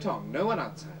 No, Tom. No one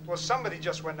outside. Well, somebody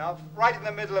just went off, right in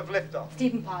the middle of liftoff.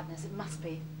 Stephen Partners, it must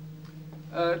be.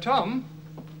 Tom,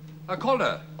 I called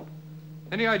her.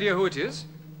 Any idea who it is?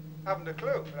 Haven't a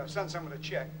clue, but I've sent someone to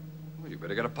check. Well, you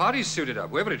better get a party suited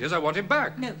up. Whoever it is, I want him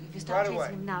back. No, if you start Right away.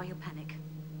 chasing him now, he'll panic.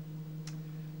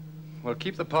 Well,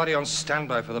 keep the party on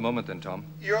standby for the moment, then, Tom.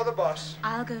 You're the boss.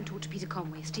 I'll go and talk to Peter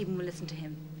Conway. Stephen will listen to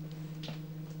him.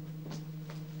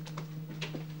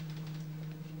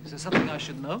 Is there something I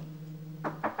should know?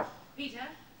 Peter?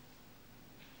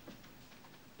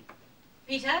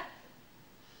 Peter?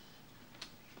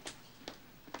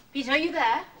 Peter, are you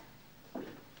there?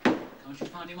 Can't you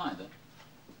find him either?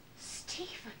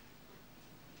 Stephen.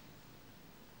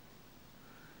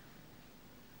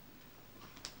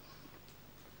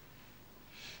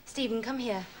 Stephen, come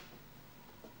here.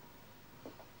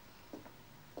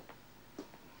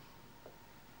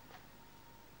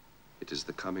 It is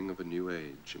the coming of a new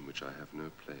age in which I have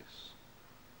no place.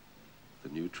 The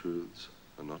new truths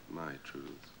are not my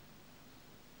truths.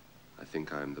 I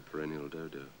think I am the perennial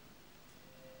dodo.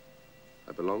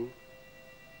 I belong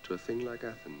to a thing like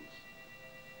Athens,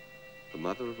 the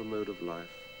mother of a mode of life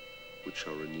which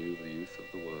shall renew the youth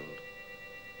of the world.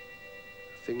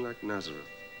 A thing like Nazareth.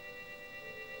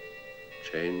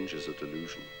 Change is a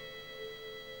delusion.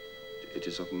 It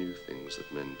is of new things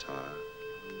that men tire,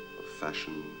 of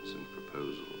fashions and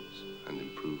proposals and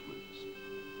improvements.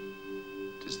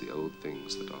 It is the old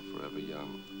things that are forever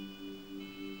young.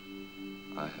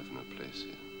 I have no place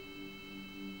here.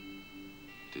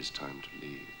 It is time to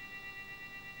leave.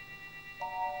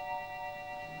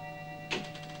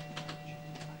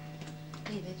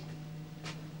 David.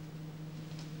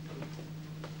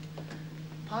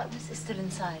 Partners is still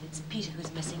inside. It's Peter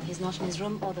who's missing. He's not in his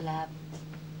room or the lab.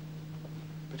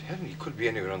 But Helen, he could be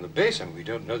anywhere on the base, and we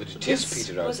don't know that it is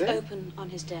Peter out was there. open on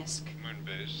his desk.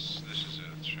 Moonbase, this is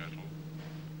Earth Shuttle.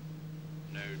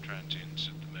 No transients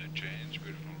at the mode change.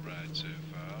 Beautiful ride so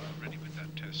far. Ready with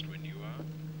that test when you are.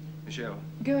 Michelle,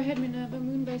 Go ahead, Minerva.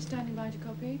 Moonbase standing by to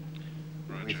copy.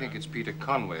 we think it's Peter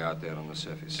Conway out there on the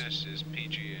surface. Test is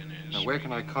PGNS. Now, where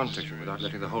can I contact him without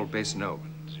letting the whole base know?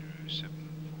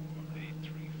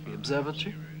 The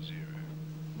observatory?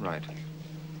 Right.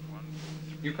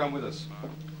 You come with us.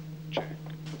 Check.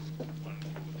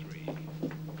 143.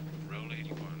 Roll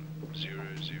 81. 000.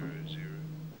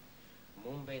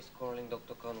 Moonbase calling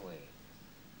Dr. Conway.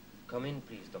 Come in,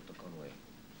 please, Dr. Conway.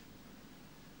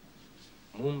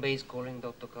 Moonbase calling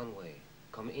Dr. Conway.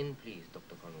 Come in, please,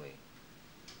 Dr. Conway.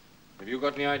 Have you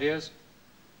got any ideas?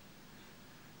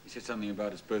 He said something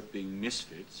about us both being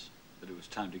misfits, that it was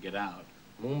time to get out.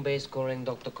 Moonbase calling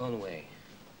Dr. Conway.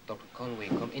 Dr. Conway,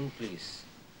 come in, please.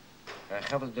 I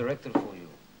have a director for you.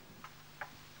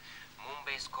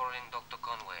 Moonbase calling Dr.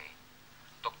 Conway.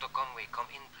 Dr. Conway, come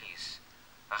in, please.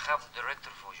 I have the director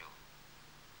for you.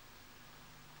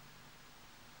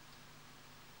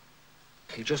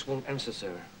 He just won't answer,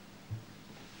 sir.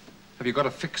 Have you got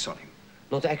a fix on him?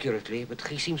 Not accurately, but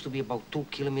he seems to be about 2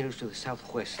 kilometers to the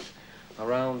southwest.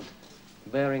 Around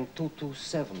bearing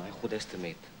 227, I would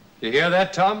estimate. You hear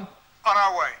that, Tom? On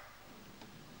our way.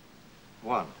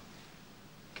 One.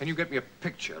 Can you get me a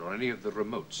picture on any of the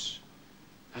remotes?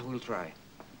 I will try.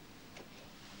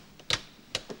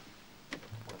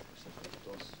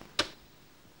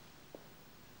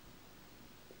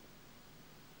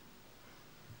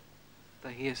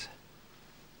 There he is.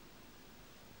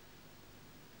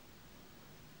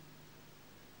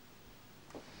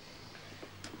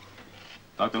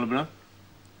 Dr. Lebrun?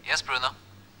 Yes, Bruno?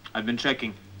 I've been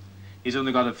checking. He's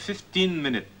only got a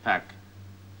 15-minute pack.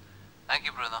 Thank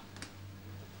you, Bruno.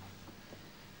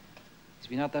 He's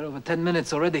been out there over 10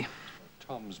 minutes already.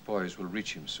 Tom's boys will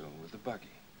reach him soon with the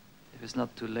buggy. If it's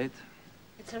not too late.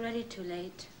 It's already too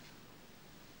late.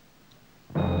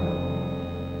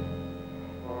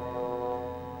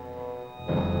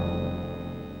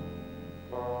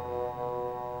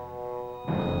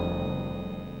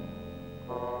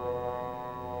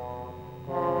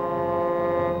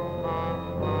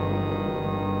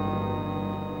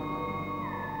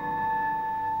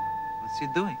 What's he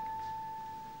doing?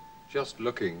 Just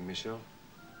looking, Michel.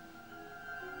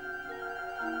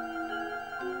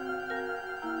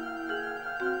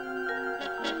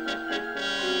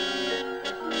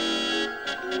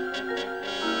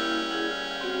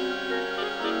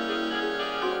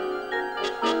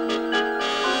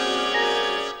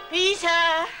 Peter!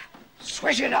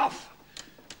 Switch it off!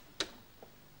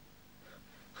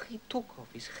 He took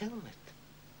off his helmet.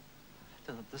 I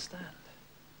don't understand.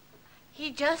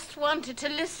 He just wanted to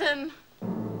listen.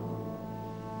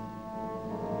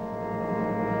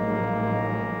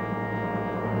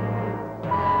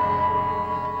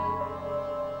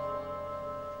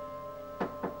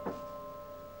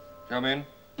 Come in.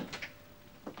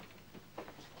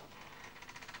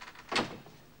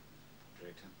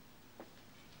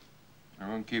 I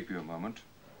won't keep you a moment.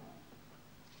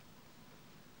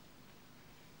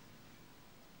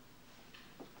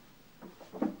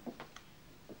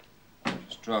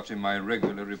 Just drafting my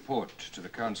regular report to the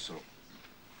council.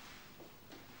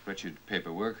 Wretched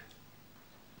paperwork.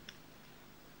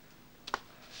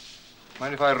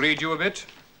 Mind if I read you a bit?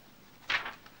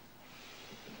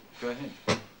 Go ahead.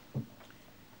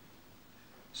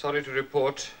 Sorry to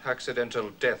report accidental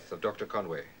death of Dr.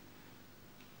 Conway.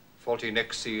 Faulty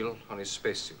neck seal on his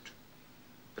spacesuit.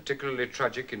 Particularly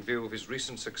tragic in view of his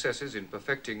recent successes in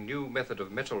perfecting new method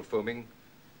of metal foaming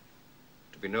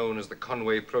to be known as the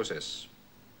Conway process.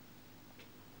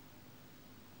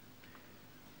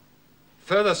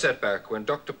 Further setback when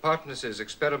Dr. Partness's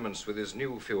experiments with his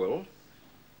new fuel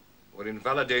were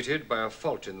invalidated by a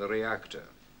fault in the reactor.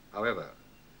 However,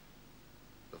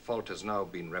 the fault has now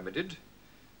been remedied.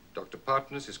 Dr.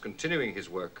 Partness is continuing his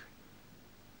work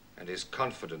and is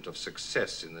confident of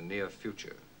success in the near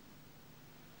future.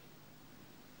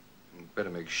 You'd better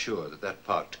make sure that that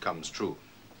part comes true.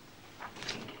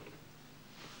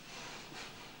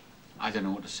 I don't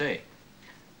know what to say.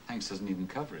 Thanks doesn't even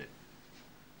cover it.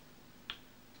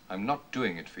 I'm not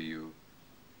doing it for you.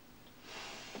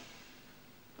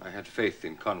 I had faith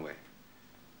in Conway,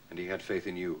 and he had faith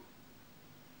in you.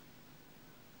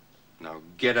 Now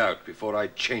get out before I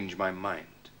change my mind.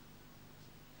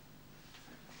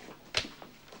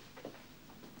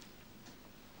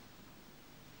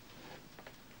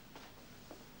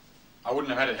 I wouldn't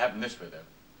have had it happen this way, though.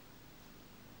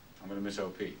 I'm going to miss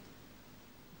OP.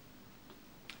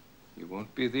 You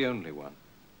won't be the only one.